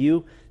fulfillment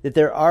view, that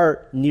there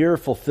are near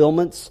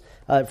fulfillments.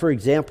 For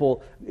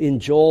example, in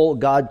Joel,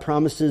 God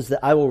promises that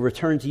I will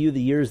return to you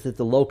the years that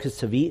the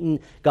locusts have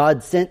eaten.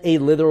 God sent a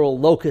literal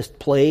locust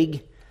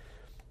plague,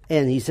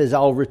 and he says,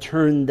 I'll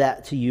return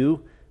that to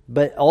you.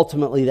 But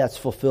ultimately, that's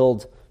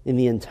fulfilled in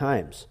the end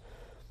times.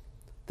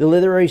 The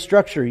literary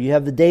structure, you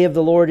have the day of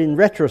the Lord in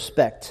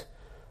retrospect,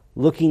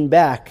 looking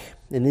back.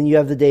 And then you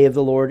have the day of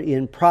the Lord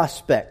in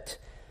prospect,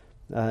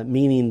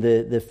 meaning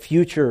the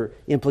future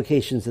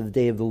implications of the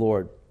day of the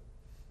Lord.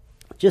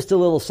 Just a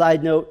little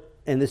side note,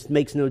 and this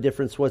makes no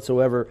difference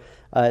whatsoever.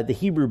 The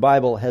Hebrew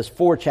Bible has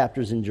 4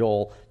 chapters in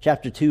Joel.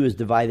 Chapter 2 is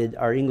divided.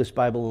 Our English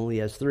Bible only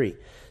has 3.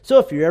 So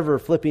if you're ever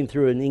flipping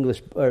through an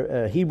English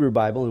Hebrew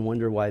Bible and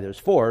wonder why there's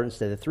 4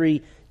 instead of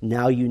 3,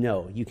 now you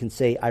know. You can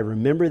say, I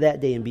remember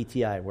that day in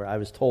BTI where I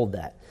was told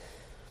that.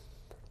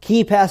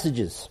 Key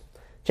passages.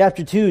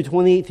 Chapter 2,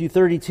 28 through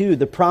 32,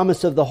 the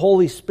promise of the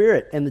Holy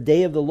Spirit and the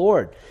day of the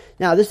Lord.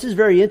 Now, this is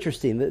very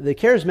interesting. The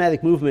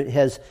charismatic movement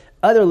has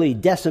utterly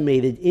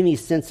decimated any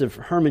sense of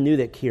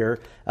hermeneutic here.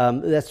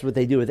 That's what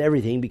they do with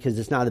everything, because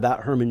it's not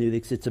about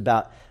hermeneutics. It's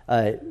about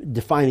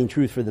defining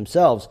truth for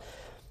themselves.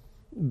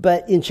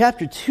 But in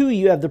chapter 2,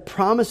 you have the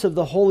promise of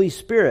the Holy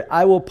Spirit.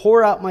 I will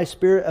pour out my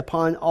Spirit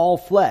upon all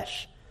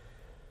flesh.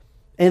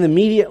 And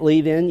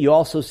immediately then you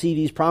also see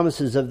these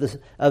promises of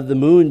the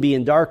moon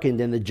being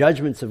darkened and the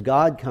judgments of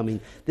God coming.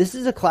 This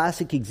is a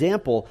classic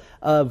example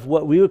of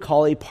what we would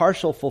call a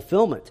partial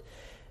fulfillment.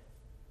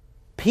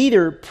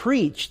 Peter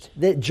preached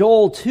that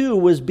Joel 2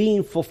 was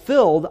being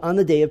fulfilled on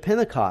the day of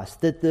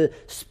Pentecost, that the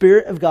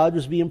Spirit of God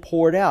was being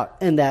poured out,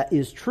 and that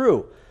is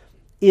true.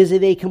 Is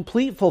it a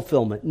complete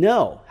fulfillment?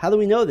 No. How do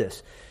we know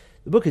this?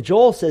 The book of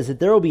Joel says that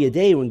there will be a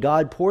day when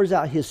God pours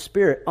out His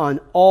Spirit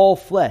on all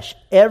flesh.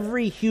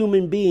 Every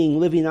human being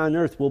living on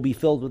earth will be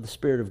filled with the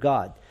Spirit of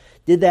God.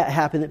 Did that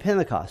happen at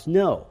Pentecost?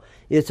 No.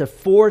 It's a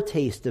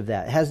foretaste of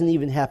that. It hasn't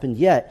even happened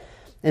yet.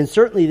 And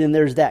certainly then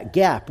there's that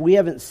gap. We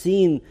haven't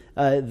seen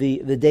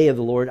the day of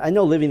the Lord. I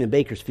know living in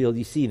Bakersfield,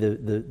 you see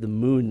the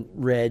moon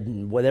red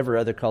and whatever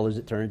other colors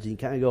it turns, and you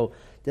kind of go,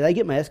 did I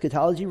get my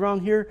eschatology wrong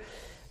here?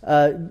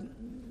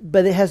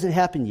 But it hasn't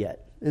happened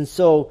yet. And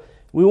so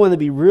we want to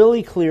be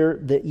really clear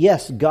that,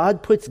 yes,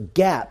 God puts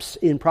gaps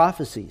in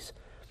prophecies.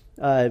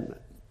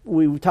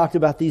 We talked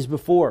about these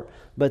before,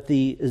 but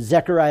the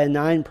Zechariah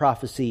 9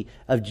 prophecy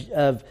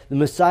of the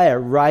Messiah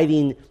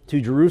riding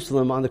to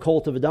Jerusalem on the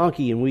colt of a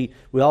donkey, and we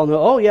all know,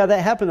 oh yeah,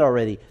 that happened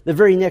already. The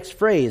very next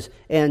phrase,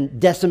 and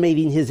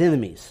decimating his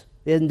enemies.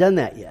 They hadn't done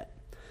that yet.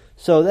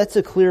 So that's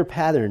a clear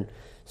pattern.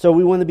 So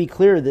we want to be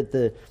clear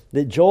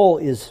that Joel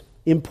is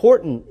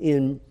important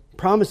in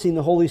promising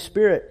the Holy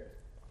Spirit,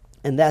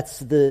 and that's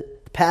the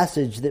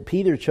passage that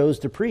Peter chose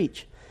to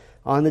preach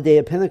on the day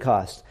of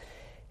Pentecost.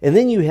 And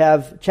then you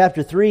have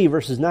chapter 3,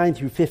 verses 9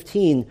 through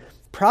 15,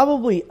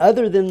 probably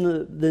other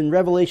than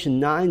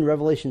Revelation 9,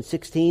 Revelation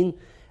 16,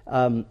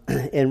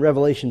 and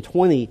Revelation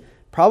 20,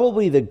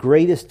 probably the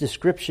greatest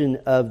description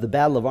of the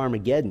Battle of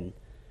Armageddon.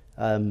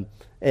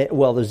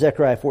 Well, there's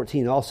Zechariah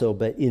 14 also,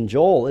 but in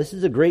Joel, this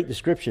is a great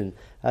description,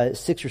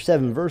 6 or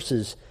 7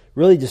 verses,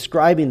 really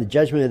describing the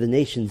judgment of the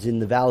nations in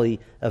the valley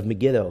of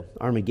Megiddo,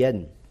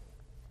 Armageddon.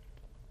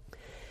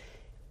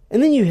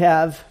 And then you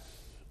have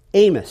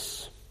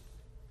Amos.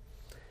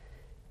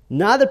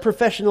 Not a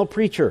professional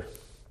preacher.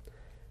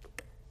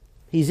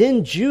 He's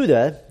in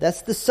Judah,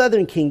 that's the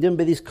southern kingdom,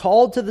 but he's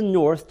called to the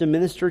north to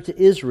minister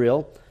to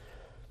Israel.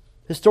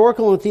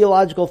 Historical and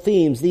theological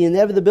themes, the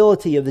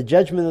inevitability of the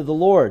judgment of the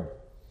Lord.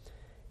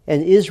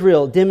 And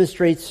Israel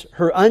demonstrates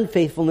her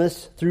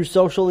unfaithfulness through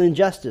social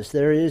injustice.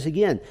 There it is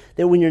again,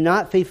 that when you're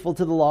not faithful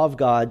to the law of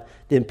God,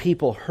 then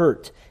people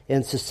hurt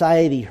and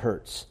society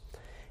hurts.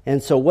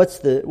 And so what's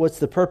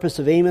the purpose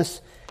of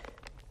Amos?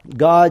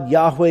 God,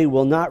 Yahweh,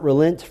 will not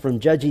relent from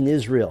judging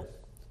Israel.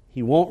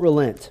 He won't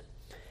relent.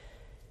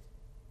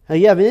 Now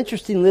you have an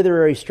interesting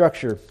literary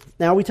structure.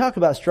 Now we talk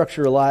about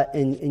structure a lot,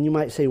 and you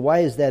might say, why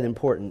is that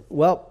important?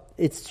 Well,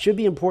 it should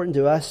be important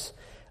to us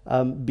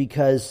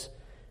because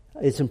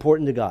it's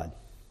important to God.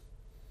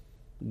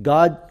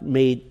 God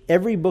made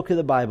every book of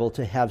the Bible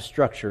to have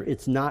structure.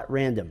 It's not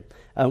random,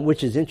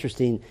 which is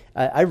interesting.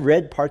 I've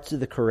read parts of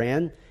the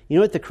Quran. You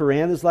know what the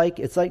Quran is like?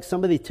 It's like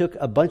somebody took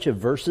a bunch of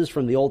verses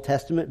from the Old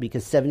Testament,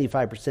 because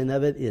 75%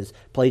 of it is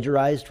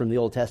plagiarized from the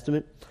Old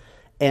Testament,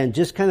 and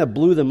just kind of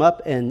blew them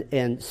up and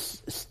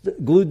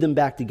glued them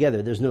back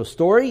together. There's no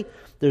story.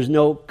 There's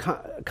no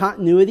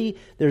continuity.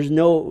 There's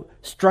no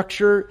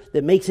structure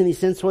that makes any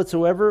sense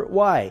whatsoever.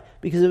 Why?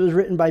 Because it was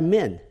written by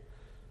men.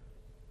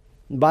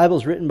 The Bible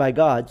is written by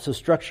God, so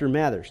structure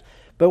matters.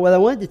 But what I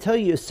wanted to tell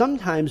you is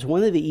sometimes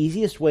one of the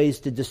easiest ways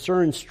to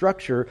discern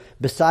structure,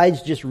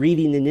 besides just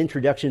reading an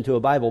introduction to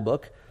a Bible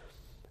book,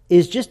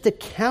 is just to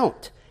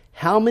count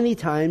how many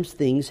times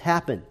things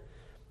happen.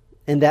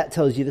 And that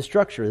tells you the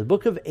structure. The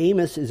book of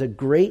Amos is a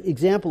great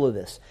example of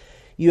this.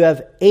 You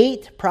have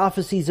 8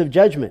 prophecies of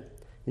judgment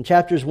in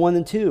chapters 1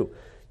 and 2.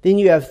 Then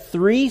you have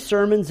 3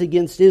 sermons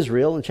against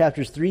Israel in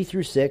chapters 3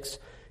 through 6.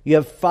 You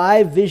have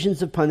 5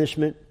 visions of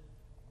punishment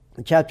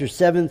in chapters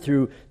 7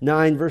 through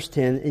 9, verse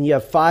 10, and you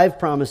have 5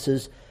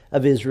 promises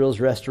of Israel's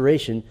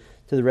restoration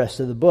to the rest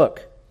of the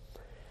book.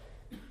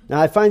 Now,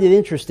 I find it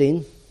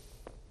interesting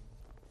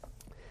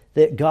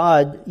that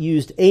God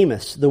used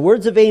Amos, the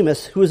words of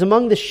Amos, who was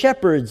among the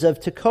shepherds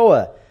of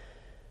Tekoa,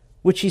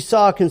 which he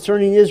saw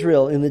concerning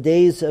Israel in the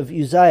days of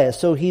Uzziah.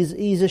 So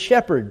he's a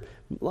shepherd.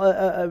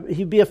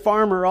 He'd be a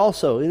farmer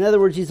also. In other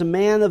words, he's a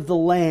man of the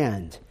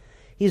land.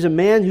 He's a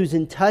man who's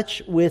in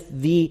touch with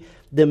the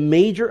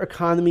major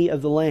economy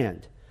of the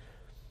land.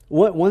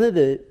 One of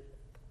the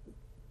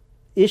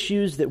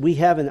issues that we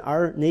have in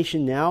our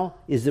nation now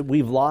is that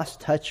we've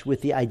lost touch with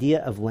the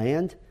idea of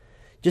land.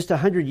 Just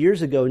 100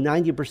 years ago,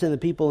 90% of the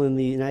people in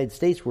the United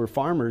States were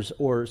farmers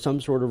or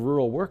some sort of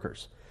rural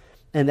workers.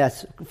 And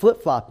that's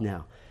flip-flopped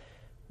now.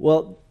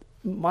 Well,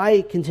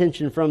 my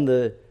contention from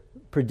the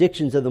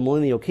predictions of the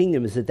millennial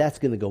kingdom is that that's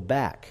going to go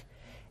back.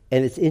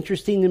 And it's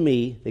interesting to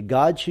me that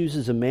God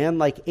chooses a man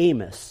like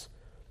Amos,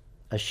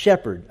 a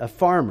shepherd, a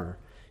farmer,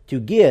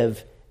 to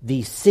give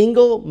the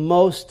single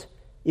most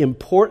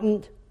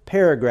important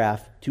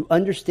paragraph to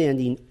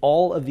understanding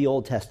all of the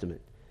Old Testament.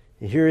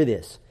 And here it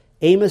is.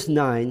 Amos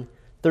 9,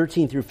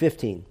 13 through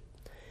 15.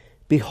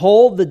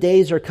 Behold, the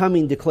days are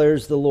coming,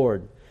 declares the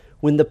Lord,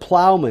 when the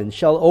plowman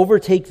shall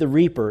overtake the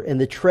reaper, and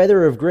the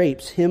treader of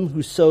grapes him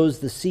who sows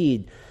the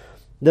seed.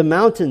 The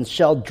mountains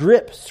shall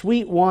drip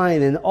sweet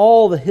wine, and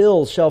all the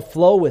hills shall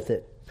flow with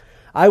it.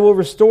 I will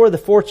restore the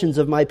fortunes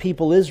of my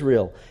people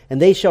Israel,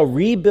 and they shall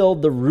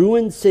rebuild the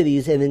ruined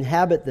cities and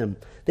inhabit them.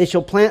 They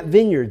shall plant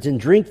vineyards and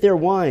drink their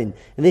wine,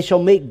 and they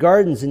shall make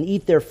gardens and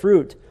eat their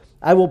fruit.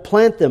 I will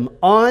plant them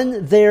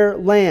on their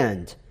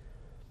land,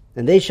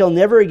 and they shall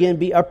never again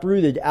be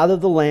uprooted out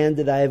of the land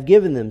that I have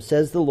given them,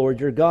 says the Lord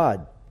your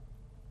God.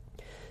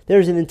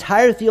 There's an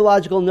entire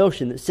theological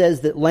notion that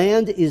says that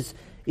land is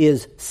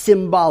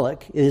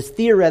symbolic, it is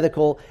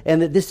theoretical,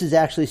 and that this is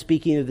actually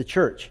speaking of the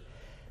church.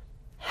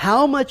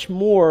 How much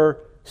more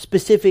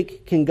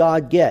specific can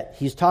God get?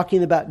 He's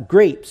talking about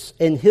grapes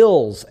and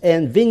hills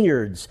and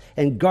vineyards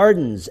and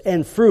gardens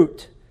and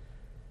fruit.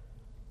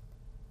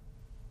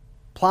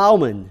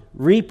 Plowmen,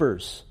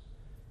 reapers.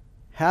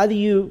 How do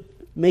you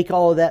make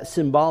all of that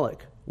symbolic?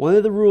 One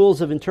of the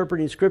rules of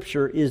interpreting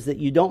Scripture is that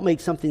you don't make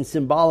something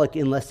symbolic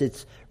unless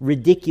it's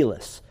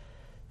ridiculous.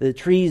 The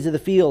trees of the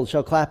field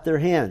shall clap their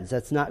hands.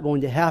 That's not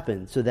going to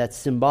happen, so that's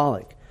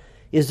symbolic.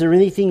 Is there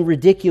anything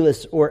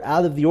ridiculous or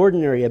out of the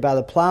ordinary about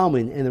a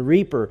plowman and a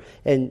reaper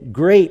and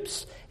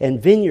grapes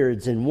and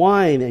vineyards and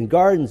wine and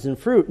gardens and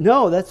fruit?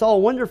 No, that's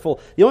all wonderful.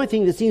 The only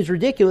thing that seems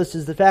ridiculous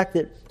is the fact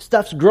that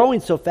stuff's growing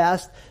so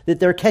fast that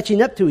they're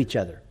catching up to each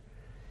other.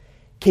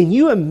 Can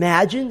you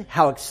imagine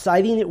how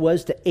exciting it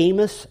was to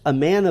Amos, a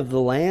man of the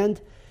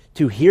land,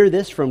 to hear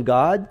this from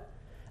God?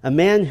 A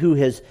man who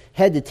has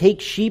had to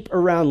take sheep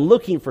around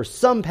looking for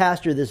some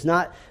pasture that's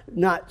not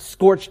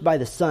scorched by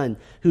the sun,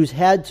 who's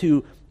had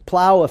to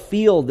plow a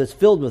field that's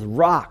filled with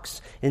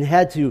rocks and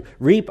had to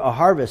reap a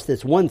harvest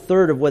that's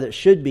 1/3 of what it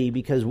should be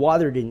because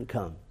water didn't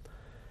come.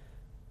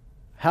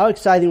 How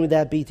exciting would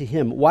that be to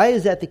him? Why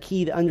is that the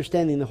key to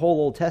understanding the whole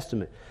Old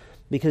Testament?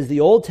 Because the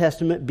Old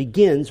Testament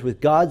begins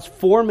with God's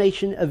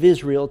formation of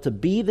Israel to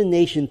be the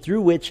nation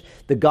through which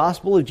the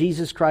gospel of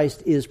Jesus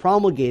Christ is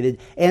promulgated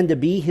and to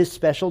be his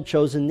special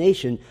chosen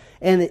nation.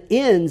 And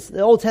the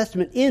Old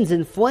Testament ends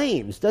in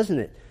flames, doesn't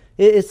it?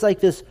 It's like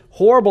this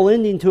horrible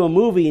ending to a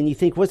movie, and you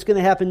think, what's going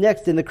to happen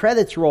next? And the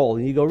credits roll,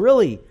 and you go,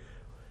 really?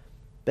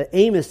 But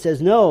Amos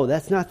says, no,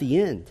 that's not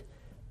the end.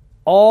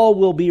 All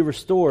will be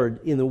restored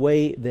in the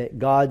way that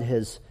God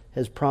has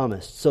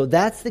promised. So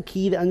that's the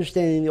key to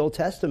understanding the Old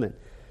Testament.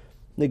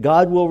 That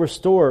God will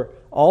restore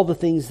all the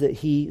things that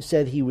he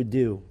said he would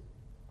do.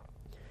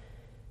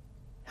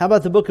 How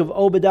about the book of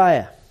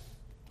Obadiah?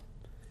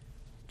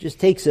 Just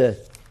takes a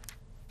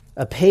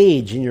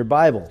page in your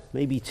Bible,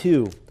 maybe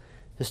two.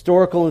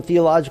 Historical and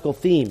theological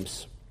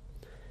themes.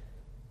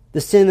 The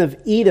sin of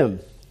Edom.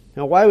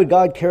 Now, why would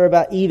God care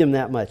about Edom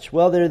that much?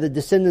 Well, they're the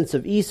descendants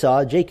of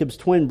Esau, Jacob's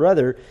twin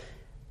brother.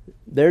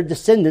 They're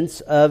descendants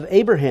of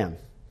Abraham.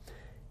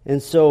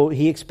 And so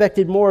he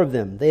expected more of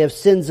them. They have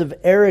sins of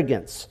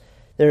arrogance.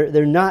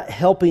 They're not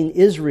helping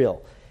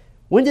Israel.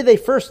 When did they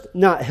first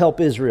not help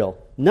Israel?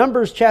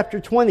 Numbers chapter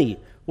 20.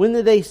 When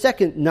did they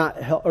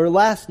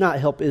last not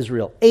help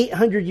Israel?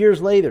 800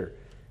 years later.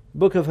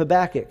 Book of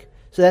Habakkuk.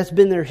 So that's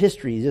been their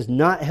history, just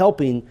not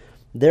helping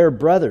their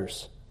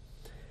brothers.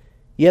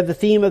 You have the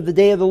theme of the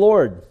day of the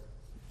Lord.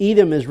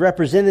 Edom is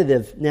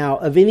representative now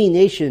of any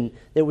nation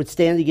that would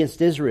stand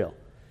against Israel.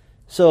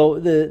 So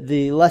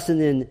the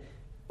lesson in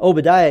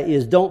Obadiah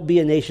is don't be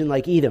a nation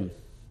like Edom,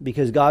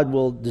 because God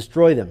will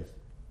destroy them.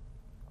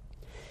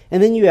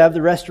 And then you have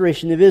the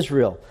restoration of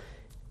Israel.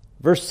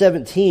 Verse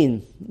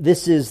 17,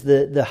 this is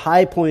the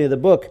high point of the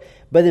book.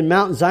 But in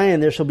Mount Zion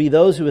there shall be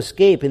those who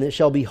escape, and it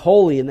shall be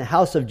holy, and the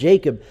house of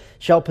Jacob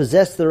shall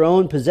possess their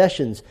own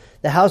possessions.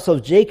 The house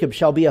of Jacob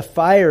shall be a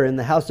fire, and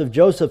the house of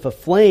Joseph a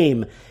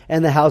flame,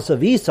 and the house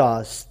of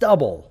Esau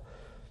stubble.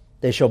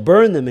 They shall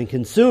burn them and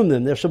consume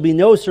them. There shall be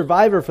no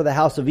survivor for the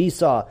house of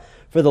Esau,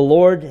 for the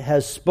Lord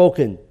has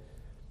spoken.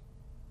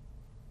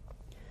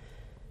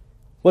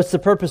 What's the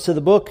purpose of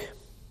the book?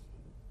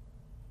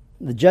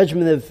 The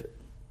judgment of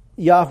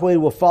Yahweh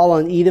will fall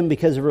on Edom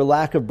because of her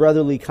lack of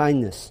brotherly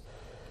kindness,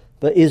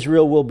 but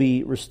Israel will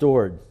be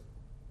restored.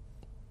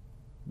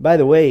 By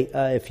the way,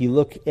 if you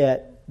look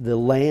at the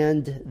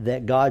land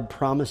that God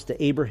promised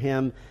to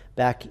Abraham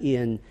back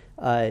in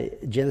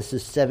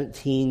Genesis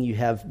 17, you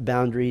have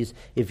boundaries.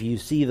 If you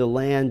see the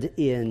land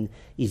in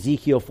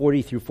Ezekiel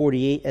 40 through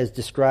 48 as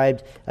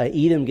described,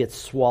 Edom gets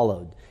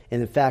swallowed.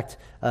 And in fact,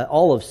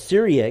 all of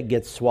Syria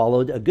gets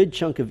swallowed. A good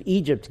chunk of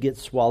Egypt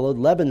gets swallowed.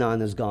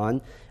 Lebanon is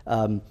gone.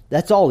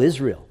 That's all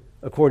Israel,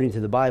 according to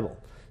the Bible.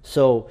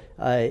 So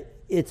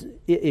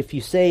if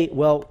you say,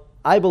 well,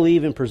 I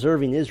believe in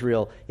preserving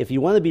Israel, if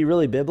you want to be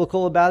really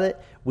biblical about it,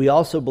 we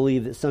also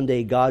believe that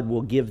someday God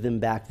will give them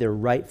back their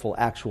rightful,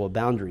 actual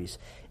boundaries.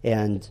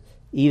 And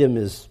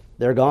Edom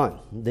they're gone.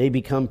 They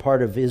become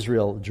part of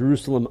Israel.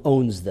 Jerusalem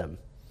owns them.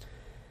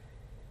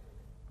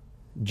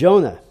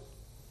 Jonah.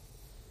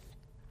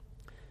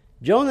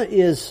 Jonah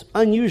is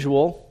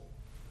unusual,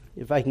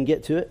 if I can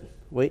get to it.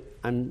 Wait,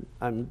 I'm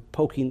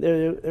poking.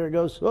 There it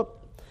goes. Oh.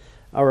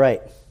 All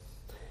right.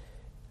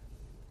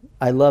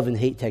 I love and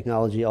hate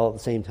technology all at the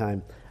same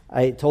time.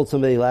 I told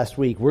somebody last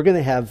week, we're going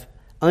to have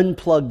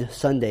unplugged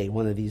Sunday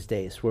one of these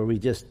days, where we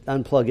just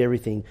unplug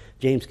everything.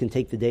 James can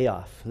take the day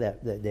off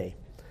that day.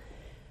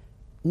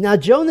 Now,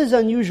 Jonah is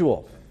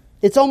unusual.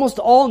 It's almost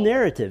all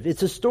narrative.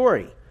 It's a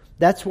story.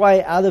 That's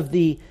why out of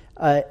the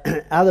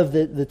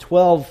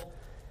 12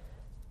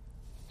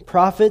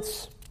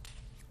 prophets,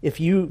 if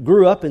you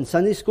grew up in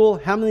Sunday school,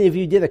 how many of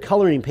you did a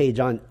coloring page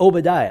on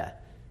Obadiah?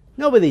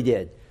 Nobody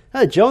did.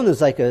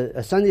 Jonah's like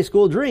a Sunday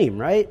school dream,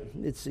 right?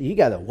 You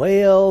got a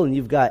whale, and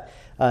you've got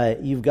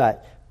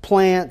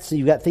plants, and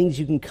you've got things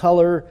you can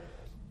color.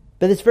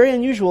 But it's very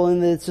unusual in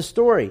that it's a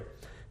story.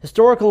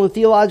 Historical and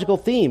theological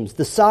themes,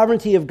 the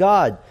sovereignty of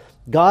God.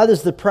 God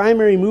is the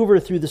primary mover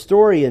through the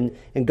story, and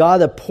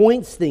God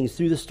appoints things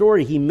through the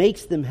story. He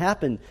makes them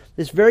happen.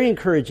 It's very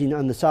encouraging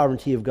on the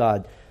sovereignty of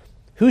God.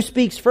 Who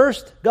speaks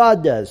first?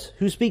 God does.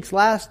 Who speaks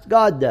last?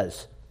 God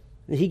does.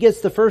 And He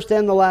gets the first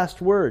and the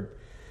last word.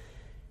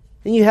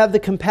 And you have the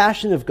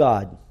compassion of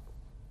God.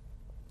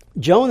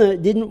 Jonah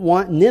didn't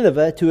want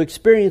Nineveh to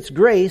experience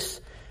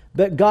grace,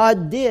 but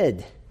God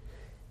did.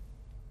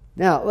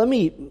 Now, let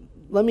me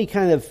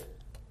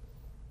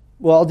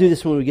I'll do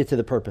this when we get to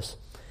the purpose.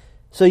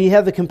 So you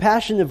have the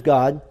compassion of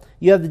God.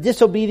 You have the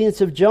disobedience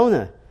of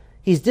Jonah.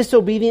 He's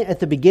disobedient at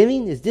the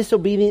beginning. He's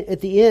disobedient at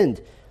the end.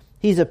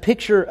 He's a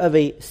picture of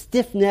a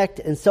stiff-necked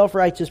and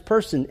self-righteous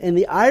person. And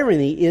the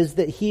irony is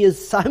that he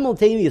is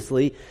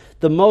simultaneously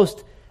the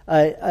most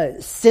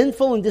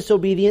sinful and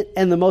disobedient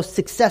and the most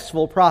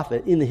successful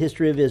prophet in the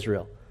history of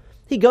Israel.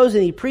 He goes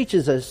and he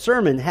preaches a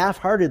sermon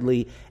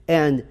half-heartedly,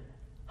 and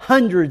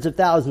hundreds of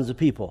thousands of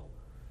people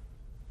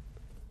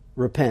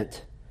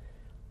repent.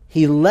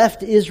 He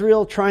left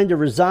Israel trying to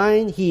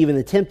resign. He even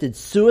attempted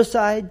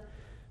suicide,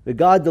 but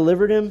God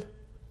delivered him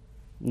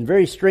in a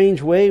very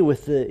strange way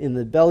in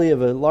the belly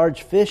of a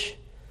large fish.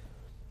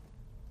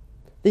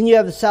 Then you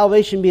have the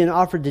salvation being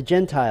offered to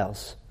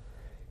Gentiles.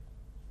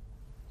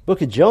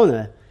 Book of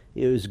Jonah,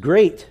 it was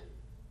great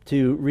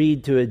to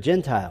read to a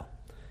Gentile.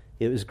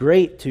 It was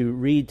great to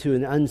read to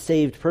an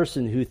unsaved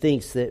person who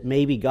thinks that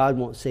maybe God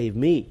won't save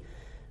me,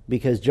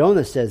 because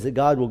Jonah says that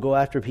God will go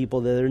after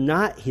people that are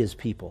not His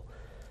people.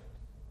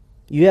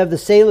 You have the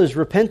sailors'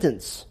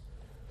 repentance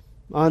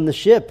on the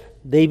ship.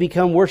 They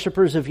become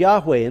worshipers of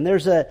Yahweh. And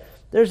there's a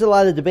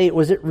lot of debate.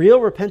 Was it real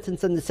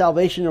repentance unto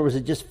salvation, or was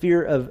it just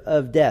fear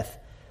of death?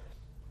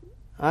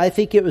 I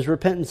think it was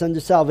repentance unto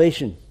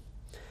salvation.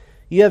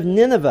 You have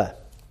Nineveh.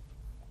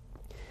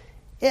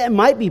 It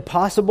might be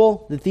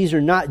possible that these are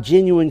not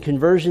genuine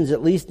conversions,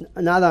 at least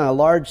not on a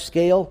large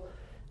scale.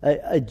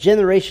 A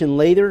generation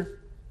later,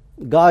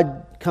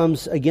 God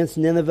comes against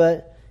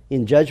Nineveh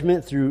in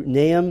judgment through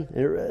Nahum,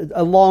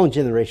 a long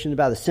generation,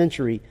 about a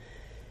century.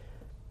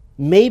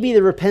 Maybe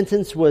the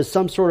repentance was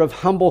some sort of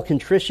humble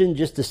contrition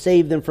just to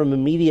save them from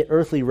immediate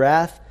earthly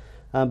wrath,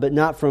 but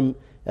not from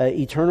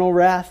eternal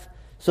wrath.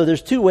 So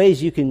there's two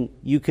ways you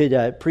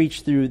could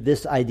preach through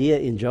this idea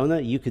in Jonah.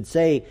 You could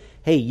say,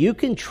 hey, you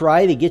can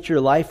try to get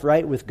your life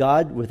right with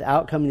God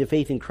without coming to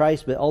faith in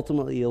Christ, but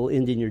ultimately it'll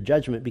end in your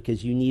judgment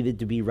because you needed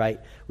to be right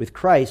with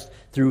Christ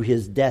through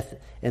His death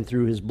and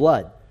through His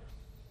blood.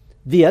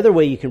 The other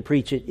way you can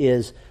preach it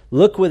is,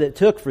 look what it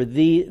took for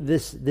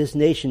this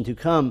nation to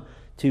come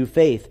to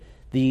faith,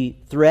 the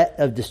threat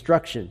of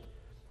destruction.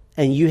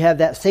 And you have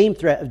that same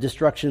threat of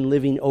destruction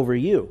living over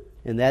you,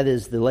 and that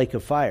is the lake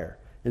of fire.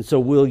 And so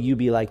will you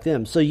be like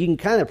them? So you can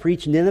kind of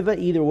preach Nineveh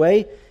either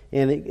way,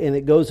 and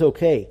it goes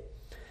okay.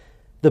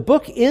 The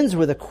book ends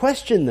with a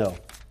question, though.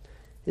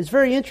 It's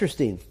very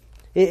interesting.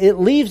 It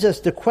leaves us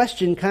to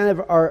question kind of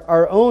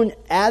our own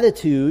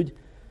attitude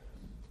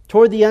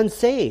toward the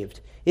unsaved.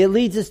 It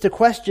leads us to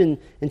question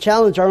and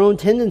challenge our own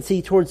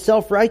tendency towards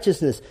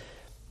self-righteousness.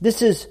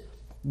 This is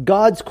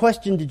God's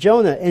question to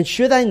Jonah. And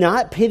should I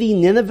not pity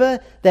Nineveh,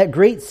 that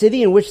great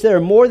city in which there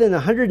are more than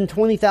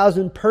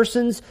 120,000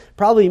 persons?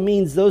 Probably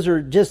means those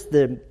are just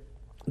the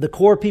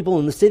core people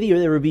in the city, or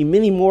there would be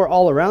many more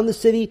all around the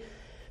city,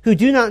 who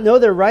do not know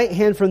their right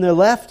hand from their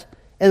left,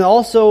 and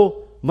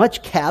also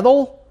much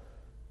cattle.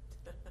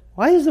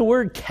 Why is the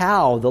word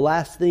cow the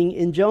last thing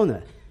in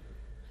Jonah?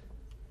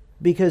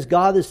 Because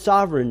God is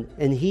sovereign,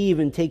 and He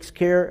even takes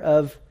care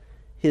of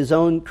His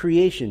own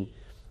creation.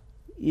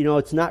 You know,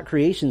 it's not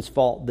creation's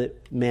fault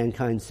that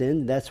mankind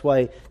sinned. That's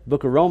why the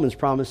book of Romans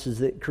promises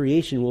that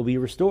creation will be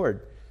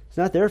restored. It's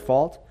not their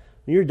fault.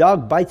 When your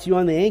dog bites you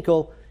on the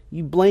ankle,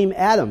 you blame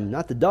Adam,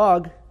 not the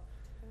dog.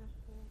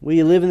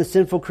 We live in a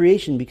sinful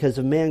creation because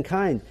of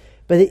mankind.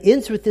 But it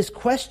ends with this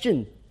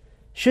question: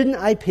 shouldn't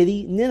I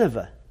pity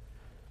Nineveh?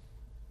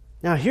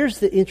 Now, here's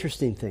the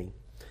interesting thing.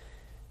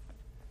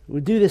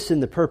 We'll do this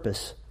in the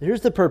purpose.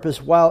 Here's the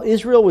purpose. While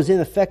Israel was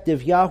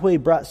ineffective, Yahweh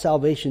brought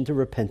salvation to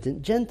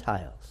repentant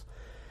Gentiles.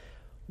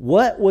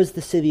 What was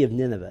the city of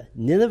Nineveh?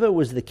 Nineveh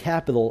was the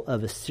capital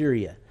of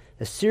Assyria.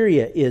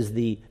 Assyria is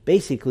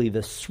basically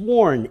the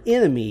sworn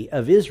enemy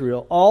of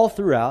Israel all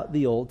throughout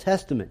the Old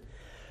Testament.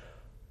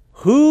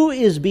 Who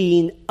is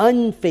being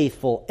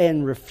unfaithful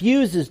and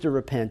refuses to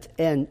repent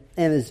and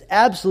is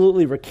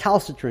absolutely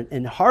recalcitrant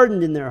and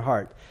hardened in their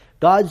heart?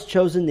 God's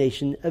chosen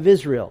nation of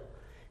Israel.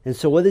 And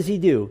so what does He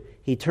do?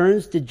 He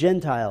turns to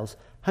Gentiles,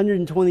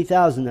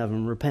 120,000 of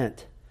them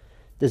repent.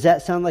 Does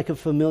that sound like a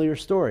familiar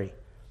story?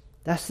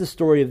 That's the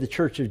story of the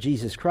Church of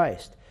Jesus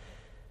Christ.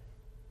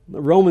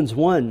 Romans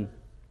 1,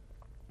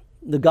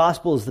 the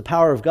gospel is the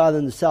power of God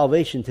unto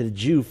salvation to the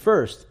Jew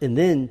first, and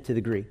then to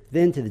the Greek,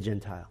 then to the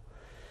Gentile.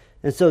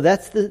 And so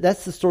that's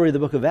the story of the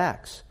book of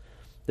Acts,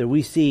 that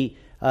we see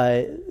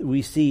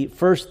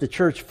first the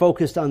church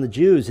focused on the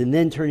Jews and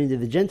then turning to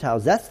the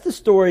Gentiles. That's the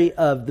story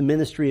of the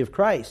ministry of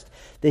Christ,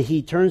 that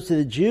he turns to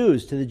the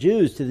Jews, to the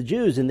Jews, to the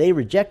Jews, and they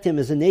reject him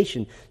as a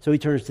nation, so he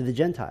turns to the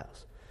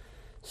Gentiles.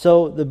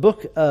 So the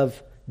book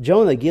of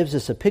Jonah gives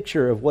us a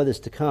picture of what is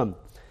to come.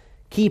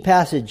 Key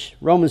passage,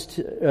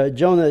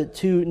 Jonah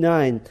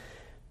 2:9.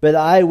 But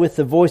I, with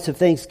the voice of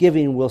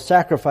thanksgiving, will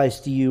sacrifice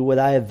to you what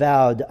I have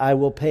vowed. I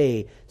will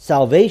pay.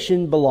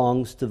 Salvation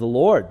belongs to the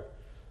Lord.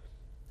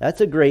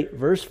 That's a great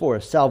verse for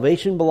us.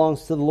 Salvation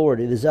belongs to the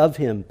Lord. It is of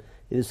him.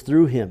 It is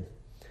through him.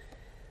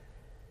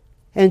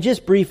 And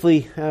just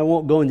briefly, I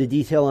won't go into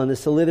detail on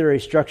this. The literary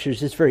structure is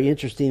just very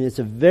interesting. It's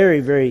a very,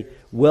 very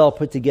well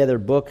put together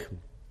book.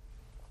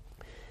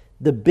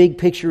 The big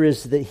picture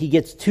is that he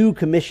gets two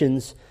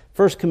commissions.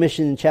 First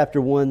commission in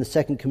chapter 1, the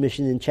second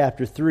commission in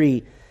chapter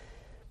 3.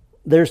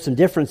 There's some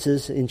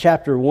differences. In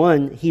chapter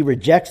 1, he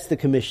rejects the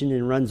commission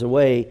and runs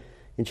away.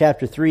 In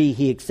chapter 3,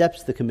 he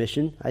accepts the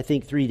commission. I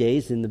think 3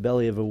 days in the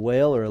belly of a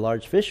whale or a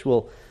large fish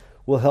will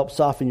help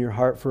soften your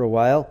heart for a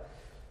while.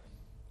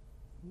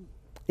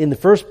 In the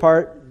first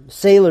part,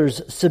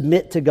 sailors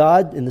submit to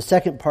God. In the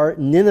second part,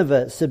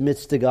 Nineveh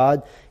submits to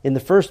God. In the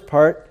first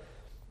part,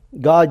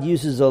 God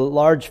uses a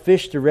large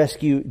fish to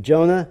rescue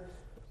Jonah.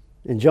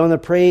 And Jonah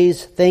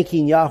prays,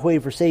 thanking Yahweh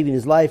for saving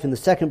his life. In the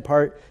second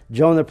part,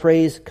 Jonah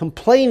prays,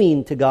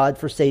 complaining to God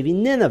for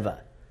saving Nineveh.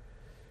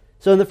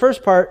 So in the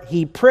first part,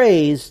 he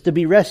prays to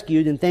be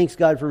rescued and thanks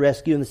God for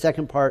rescue. In the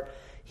second part,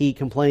 he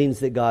complains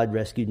that God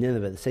rescued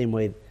Nineveh the same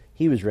way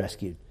he was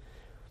rescued.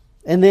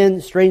 And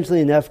then,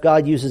 strangely enough,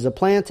 God uses a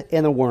plant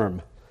and a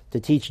worm to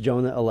teach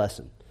Jonah a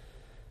lesson.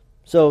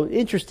 So,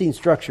 interesting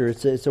structure.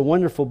 It's a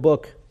wonderful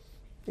book,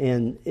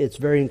 and it's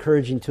very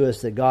encouraging to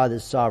us that God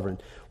is sovereign.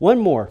 One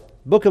more.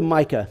 Book of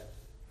Micah.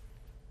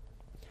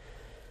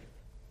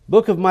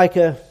 Book of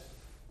Micah,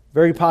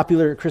 very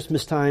popular at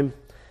Christmas time.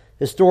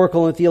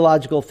 Historical and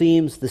theological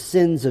themes, the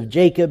sins of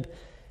Jacob,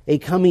 a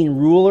coming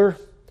ruler.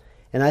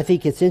 And I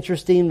think it's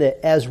interesting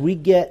that as we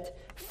get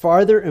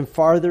farther and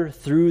farther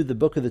through the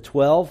book of the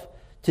 12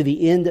 to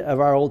the end of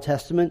our Old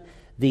Testament,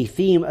 the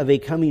theme of a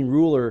coming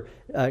ruler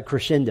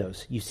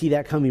crescendos. You see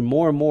that coming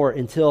more and more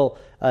until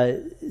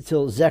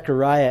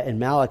Zechariah and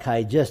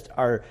Malachi just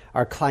are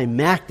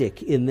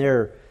climactic in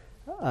their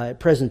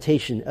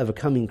presentation of a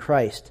coming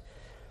Christ.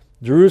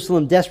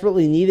 Jerusalem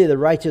desperately needed a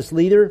righteous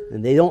leader,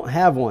 and they don't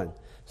have one.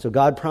 So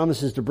God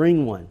promises to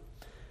bring one.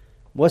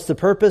 What's the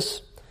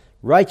purpose?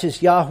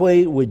 Righteous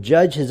Yahweh would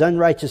judge his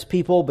unrighteous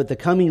people, but the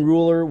coming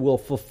ruler will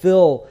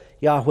fulfill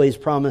Yahweh's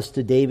promise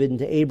to David and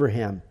to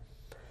Abraham.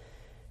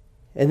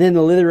 And then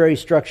the literary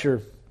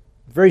structure,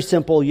 very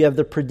simple. You have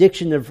the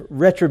prediction of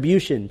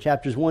retribution,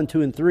 chapters 1,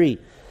 2, and 3.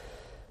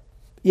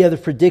 You have the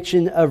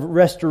prediction of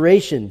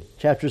restoration,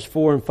 chapters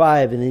 4 and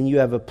 5. And then you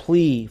have a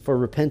plea for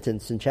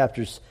repentance in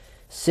chapters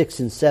 6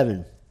 and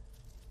 7.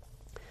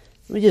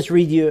 Let me just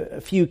read you a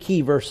few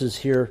key verses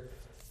here.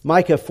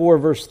 Micah 4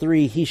 verse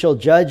 3, he shall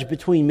judge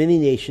between many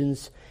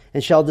nations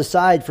and shall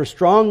decide for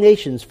strong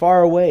nations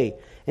far away.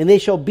 And they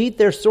shall beat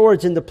their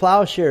swords into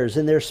plowshares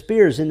and their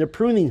spears into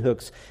pruning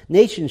hooks.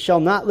 Nation shall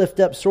not lift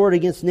up sword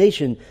against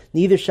nation,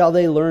 neither shall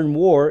they learn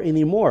war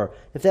anymore.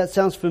 If that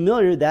sounds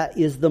familiar, that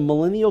is the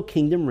millennial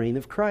kingdom reign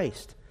of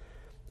Christ.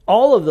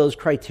 All of those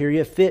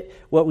criteria fit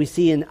what we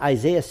see in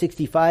Isaiah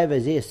 65,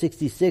 Isaiah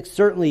 66,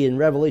 certainly in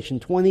Revelation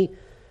 20.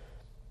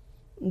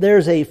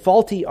 There's a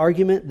faulty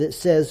argument that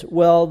says,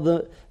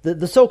 well,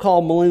 the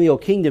so-called millennial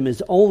kingdom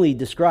is only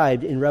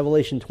described in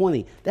Revelation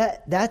 20.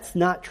 That's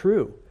not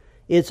true.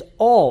 It's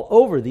all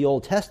over the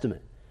Old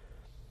Testament.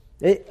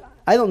 I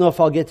don't know if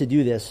I'll get to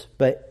do this,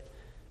 but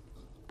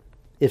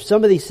if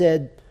somebody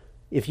said,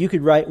 if you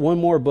could write one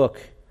more book,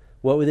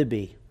 what would it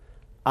be?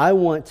 I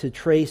want to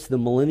trace the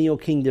millennial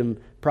kingdom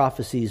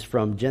prophecies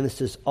from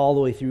Genesis all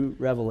the way through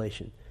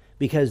Revelation,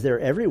 because they're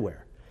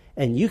everywhere.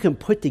 And you can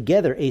put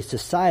together a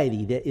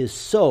society that is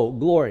so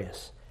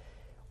glorious.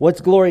 What's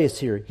glorious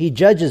here? He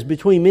judges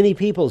between many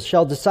peoples,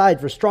 shall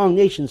decide for strong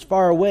nations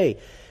far away.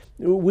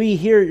 We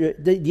hear,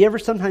 do you ever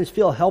sometimes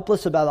feel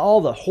helpless about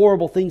all the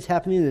horrible things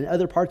happening in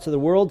other parts of the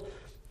world?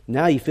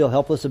 Now you feel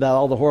helpless about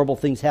all the horrible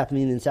things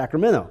happening in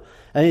Sacramento.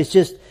 And it's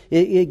just,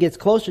 it gets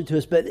closer to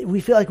us, but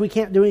we feel like we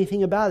can't do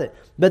anything about it.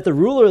 But the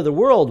ruler of the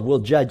world will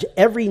judge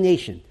every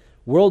nation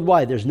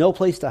worldwide. There's no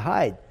place to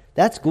hide.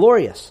 That's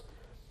glorious.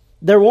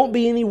 There won't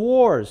be any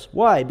wars.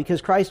 Why?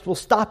 Because Christ will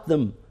stop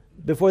them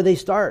before they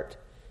start.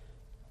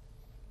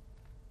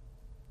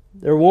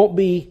 There won't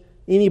be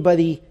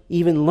anybody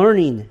even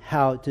learning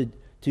how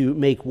to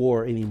make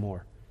war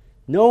anymore.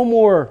 No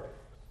more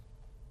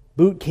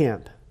boot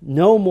camp.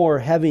 No more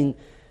having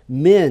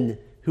men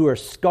who are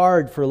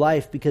scarred for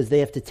life because they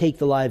have to take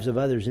the lives of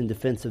others in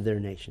defense of their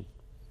nation.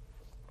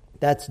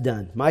 That's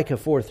done. Micah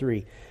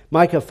 4:3.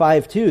 Micah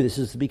 5:2.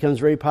 This becomes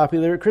very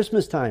popular at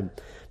Christmas time.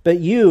 But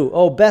you,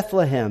 O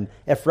Bethlehem,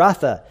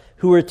 Ephrathah,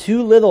 who are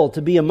too little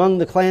to be among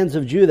the clans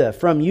of Judah,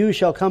 from you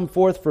shall come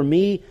forth for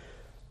me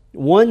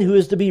one who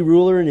is to be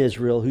ruler in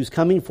Israel, whose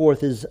coming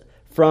forth is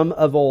from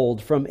of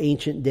old, from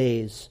ancient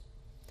days.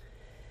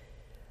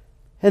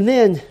 And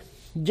then,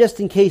 just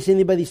in case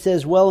anybody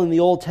says, well, in the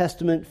Old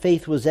Testament,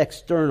 faith was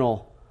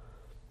external,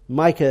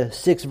 Micah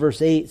 6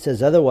 verse 8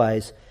 says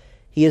otherwise.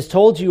 He has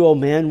told you, O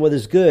man, what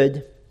is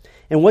good.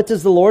 And what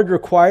does the Lord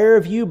require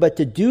of you but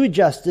to do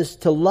justice,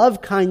 to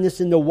love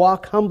kindness, and to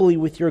walk humbly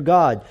with your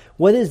God?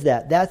 What is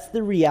that? That's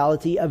the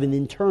reality of an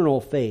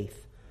internal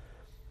faith.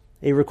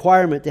 A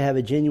requirement to have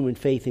a genuine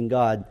faith in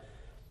God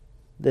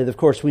that, of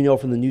course, we know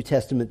from the New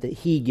Testament that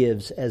He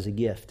gives as a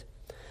gift.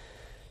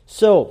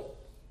 So,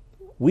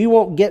 we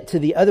won't get to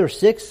the other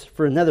 6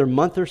 for another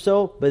month or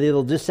so, but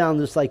it'll just sound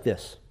just like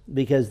this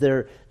because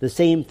they're the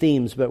same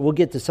themes, but we'll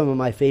get to some of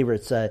my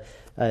favorites.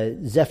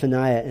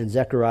 Zephaniah and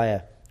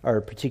Zechariah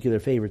are particular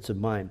favorites of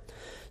mine.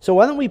 So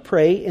why don't we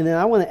pray, and then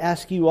I want to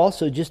ask you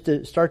also just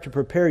to start to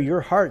prepare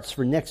your hearts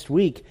for next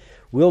week.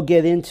 We'll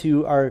get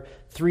into our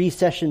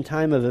 3-session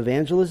time of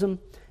evangelism,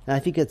 and I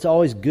think it's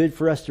always good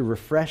for us to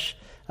refresh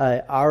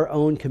our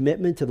own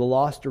commitment to the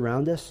lost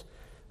around us,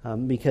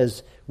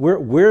 because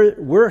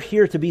we're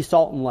here to be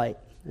salt and light.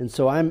 And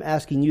so I'm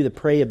asking you to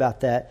pray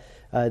about that,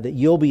 that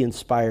you'll be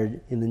inspired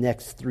in the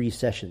next 3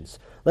 sessions.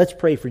 Let's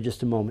pray for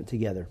just a moment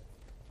together.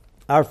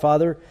 Our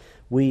Father,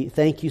 we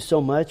thank you so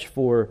much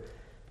for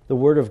the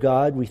Word of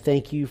God. We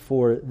thank you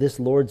for this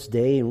Lord's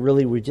Day, and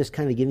really we're just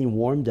kind of getting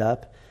warmed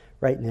up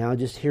right now,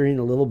 just hearing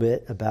a little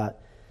bit about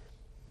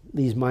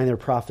these minor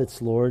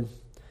prophets, Lord,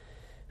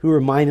 who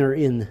are minor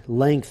in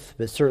length,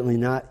 but certainly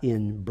not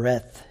in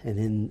breadth and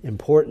in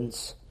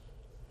importance.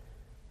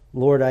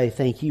 Lord, I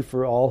thank you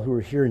for all who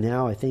are here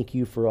now. I thank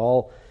you for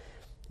all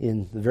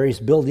in the various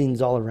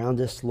buildings all around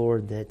us,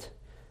 Lord, that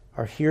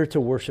are here to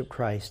worship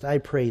Christ. I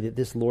pray that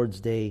this Lord's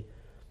Day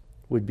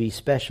would be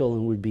special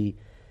and would be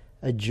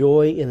a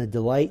joy and a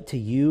delight to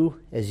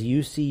you as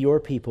you see your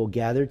people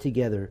gathered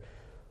together,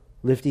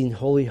 lifting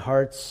holy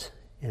hearts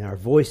and our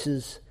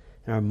voices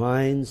and our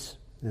minds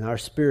and our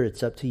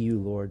spirits up to you,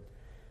 Lord.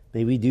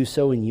 May we do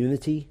so in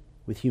unity,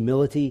 with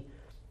humility,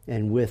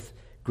 and with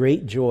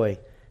great joy,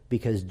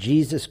 because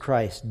Jesus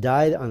Christ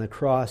died on the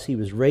cross, He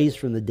was raised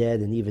from the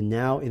dead, and even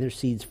now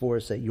intercedes for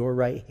us at your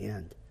right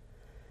hand.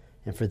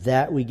 And for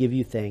that we give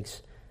you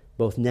thanks,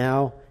 both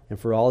now and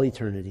for all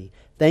eternity.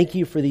 Thank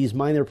you for these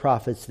minor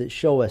prophets that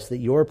show us that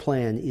your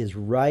plan is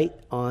right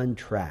on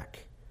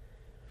track.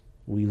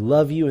 We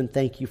love you and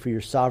thank you for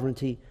your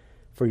sovereignty,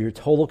 for your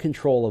total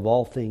control of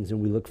all things,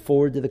 and we look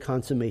forward to the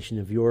consummation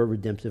of your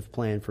redemptive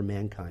plan for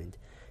mankind.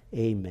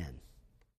 Amen.